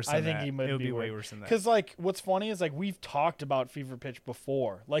be worse than that. I think it would be way worse than that. Because, like, what's funny is, like, we've talked about Fever Pitch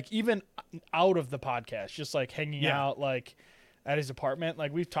before. Like, even out of the podcast, just, like, hanging out, like, at his apartment.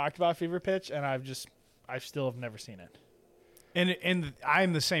 Like, we've talked about Fever Pitch, and I still have never seen it. And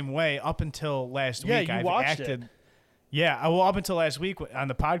I'm the same way up until last week. Yeah, you watched it. Yeah, well, up until last week on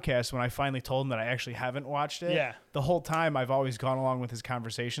the podcast when I finally told him that I actually haven't watched it. Yeah. The whole time I've always gone along with his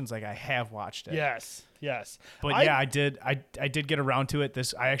conversations like I have watched it. Yes. But I did get around to it.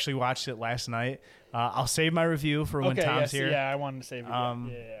 I actually watched it last night. I'll save my review for when Tom's here. Yeah, I wanted to save it.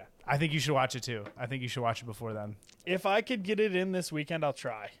 Yeah. I think you should watch it too. I think you should watch it before then. If I could get it in this weekend, I'll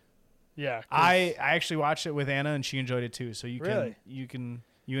try. Yeah. I actually watched it with Anna and she enjoyed it too. So you really? you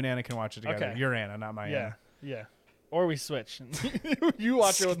and Anna can watch it together. Okay. You're Anna, not my Anna. Yeah. Or we switch. You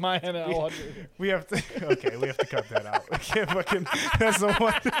watch it with my Anna, I'll watch it. We have to cut that out. We can't fucking. That's the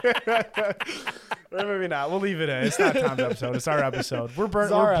one. Or maybe not. We'll leave it in. It's not Tom's episode. It's our episode. We're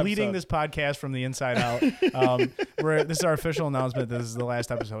bleeding this podcast from the inside out. This is our official announcement. This is the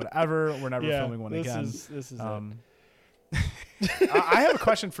last episode ever. We're never filming one again. This is I have a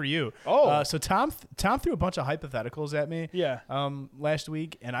question for you. Oh, so Tom threw a bunch of hypotheticals at me. Yeah. Last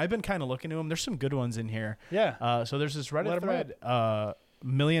week, and I've been kind of looking to them. There's some good ones in here. Yeah. So there's this Reddit thread, r/$1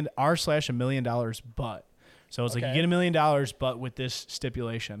 million but. So it's like you get $1 million, but with this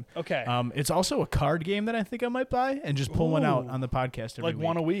stipulation. Okay. It's also a card game that I think I might buy and just pull one out on the podcast every week.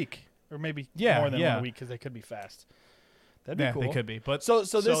 One a week, or maybe more than one a week because they could be fast. That'd be cool. They could be. But so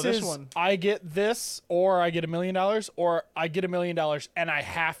this is one. I get this, or I get $1 million, or I get $1 million and I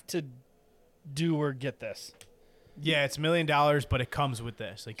have to do or get this. Yeah, it's $1 million, but it comes with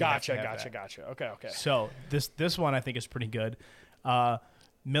this. Like Gotcha. Okay. So this one I think is pretty good. $1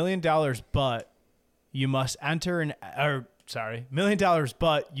 million, but you must enter $1 million,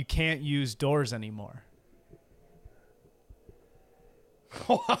 but you can't use doors anymore.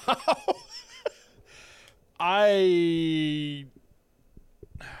 Wow. You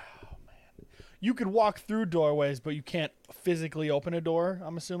could walk through doorways, but you can't physically open a door,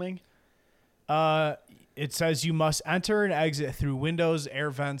 I'm assuming. It says you must enter and exit through windows, air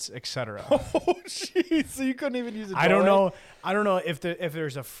vents, etc. Oh, jeez. So you couldn't even use a door. I don't know if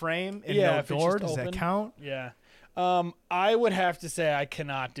there's a frame and no door. Does that count? Yeah. I would have to say I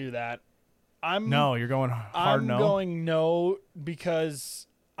cannot do that. No, you're going hard no? I'm going no because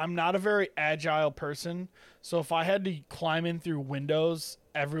I'm not a very agile person. So if I had to climb in through windows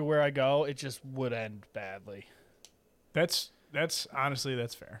everywhere I go, it just would end badly. That's honestly,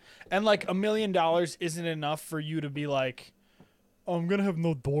 that's fair. And like $1 million isn't enough for you to be like, oh, I'm going to have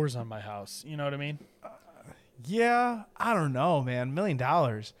no doors on my house. You know what I mean? Yeah, I don't know, man. $1 million.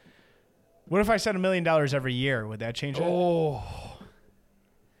 What if I said $1 million every year? Would that change it? Oh,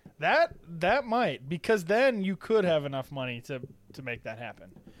 that might, because then you could have enough money to make that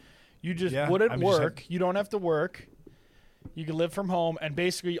happen. You just wouldn't work. You don't have to work. You can live from home, and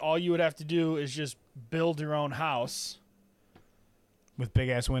basically all you would have to do is just build your own house with big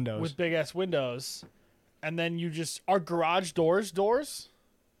ass windows. And then you just are garage doors?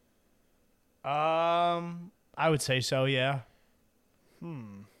 I would say so, yeah.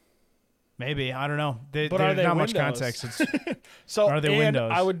 Maybe, I don't know. But are they not windows? Much context. So are they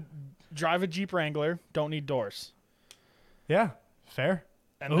windows? I would drive a Jeep Wrangler. Don't need doors. Yeah, fair.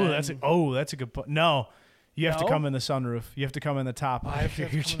 That's a good point. No, you have to come in the sunroof. You have to come in the top. I have to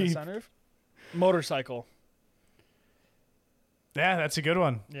come in the sunroof. Motorcycle. Yeah, that's a good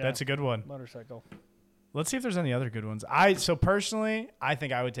one. Yeah. That's a good one. Motorcycle. Let's see if there's any other good ones. Personally, I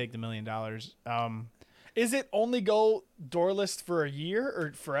think I would take the $1 million. Is it only go doorless for a year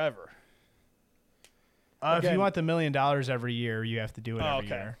or forever? If you want the $1 million every year, you have to do it every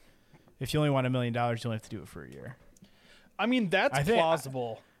year. If you only want $1 million, you only have to do it for a year. I mean, that's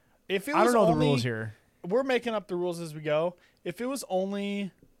plausible. If it was I don't know the rules here. We're making up the rules as we go. If it was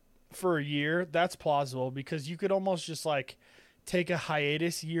only for a year, that's plausible because you could almost just like take a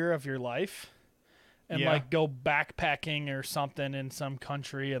hiatus year of your life and like go backpacking or something in some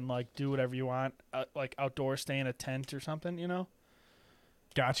country and like do whatever you want, like outdoor, stay in a tent or something, you know?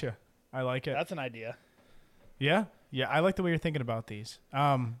 Gotcha. I like it. That's an idea. Yeah. Yeah. I like the way you're thinking about these.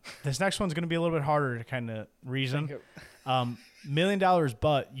 This next one's going to be a little bit harder to kind of reason. $1 million,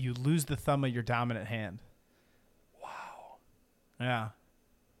 but you lose the thumb of your dominant hand. Wow. Yeah.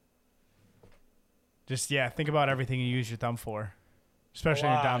 Just, think about everything you use your thumb for, especially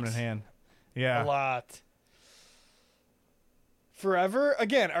your dominant hand. Yeah. A lot. Forever?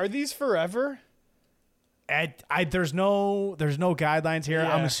 Again, are these forever? There's no guidelines here.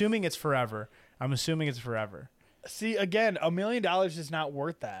 Yeah. I'm assuming it's forever. See, again, $1 million is not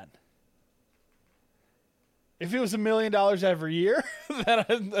worth that. If it was $1 million every year, then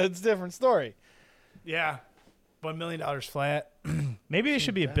it's a different story. Yeah. $1 million flat. Maybe it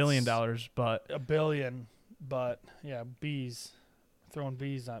should be $1 billion, but $1 billion, but yeah, bees. Throwing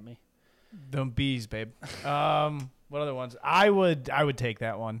bees at me. Them bees, babe. What other ones? I would take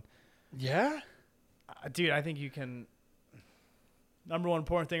that one. Yeah? Dude, I think you can. Number one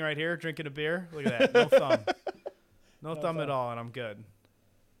important thing right here, drinking a beer. Look at that. No thumb. No thumb at all, and I'm good.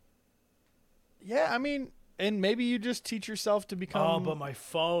 Yeah, I mean, and maybe you just teach yourself to become. Oh, but my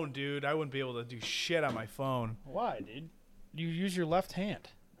phone, dude. I wouldn't be able to do shit on my phone. Why, dude? You use your left hand.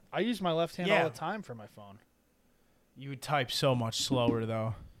 I use my left hand all the time for my phone. You would type so much slower,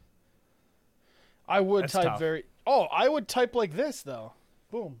 though. I would type tough. I would type like this, though.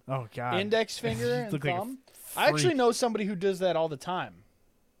 Boom. Oh, God. Index finger and thumb. Like I actually know somebody who does that all the time.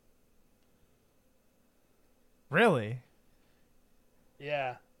 Really?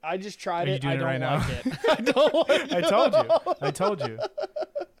 Yeah. I just tried it. I don't like it. I don't like it. I told you.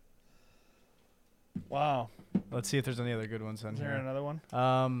 Wow. Let's see if there's any other good ones on here. Is there another one?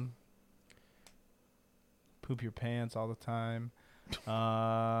 Poop your pants all the time.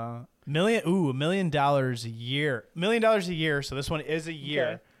 $1 million a year. $1 million a year, so this one is a year.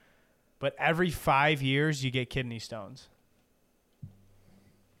 Okay. But every 5 years you get kidney stones.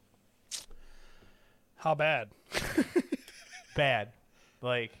 How bad? Bad.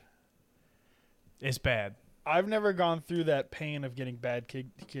 Like, it's bad. I've never gone through that pain of getting bad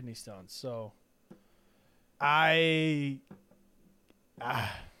kidney stones, so I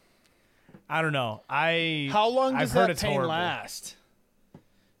don't know. How long does that pain last?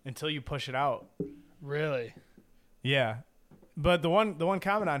 Until you push it out. Really? Yeah. But the one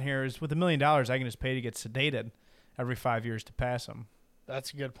comment on here is with $1 million, I can just pay to get sedated every 5 years to pass them.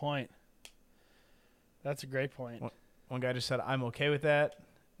 That's a good point. That's a great point. One guy just said, I'm okay with that.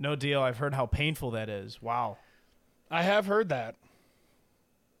 No deal. I've heard how painful that is. Wow. I have heard that.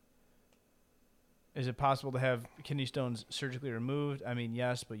 Is it possible to have kidney stones surgically removed? I mean,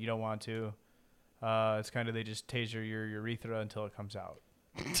 yes, but you don't want to. It's kind of they just taser your urethra until it comes out.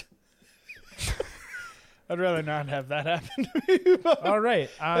 I'd rather not have that happen to me. All right.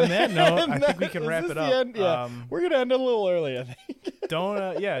 On that note, I think we can wrap it up. Yeah. We're gonna end a little early, I think.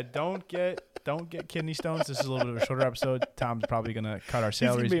 Don't get kidney stones. This is a little bit of a shorter episode. Tom's probably gonna cut our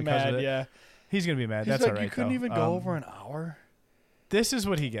salaries. He's gonna be because mad. Of it. Yeah. He's gonna be mad. He's That's like, all right. You couldn't even go over an hour. This is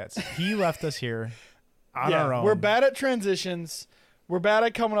what he gets. He left us here on our own. We're bad at transitions. We're bad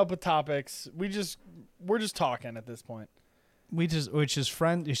at coming up with topics. We're just talking at this point.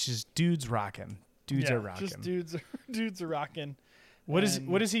 It's just dudes rocking. Dudes are rocking. Just dudes are rocking. What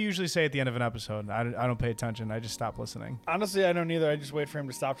does he usually say at the end of an episode? I don't pay attention. I just stop listening. Honestly, I don't either. I just wait for him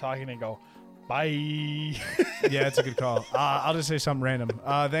to stop talking and go, bye. Yeah, it's a good call. I'll just say something random.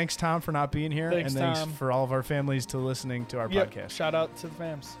 Thanks, Tom, for not being here. Thanks, and thanks Tom. for all of our families to listening to our podcast. Shout out to the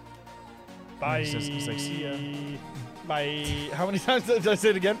fams. Bye. He's like, see ya. Bye. How many times did I say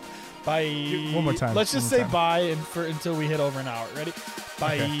it again? Bye. One more time. Let's just say bye until we hit over an hour. Ready?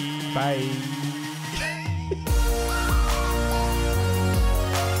 Bye. Okay. Bye.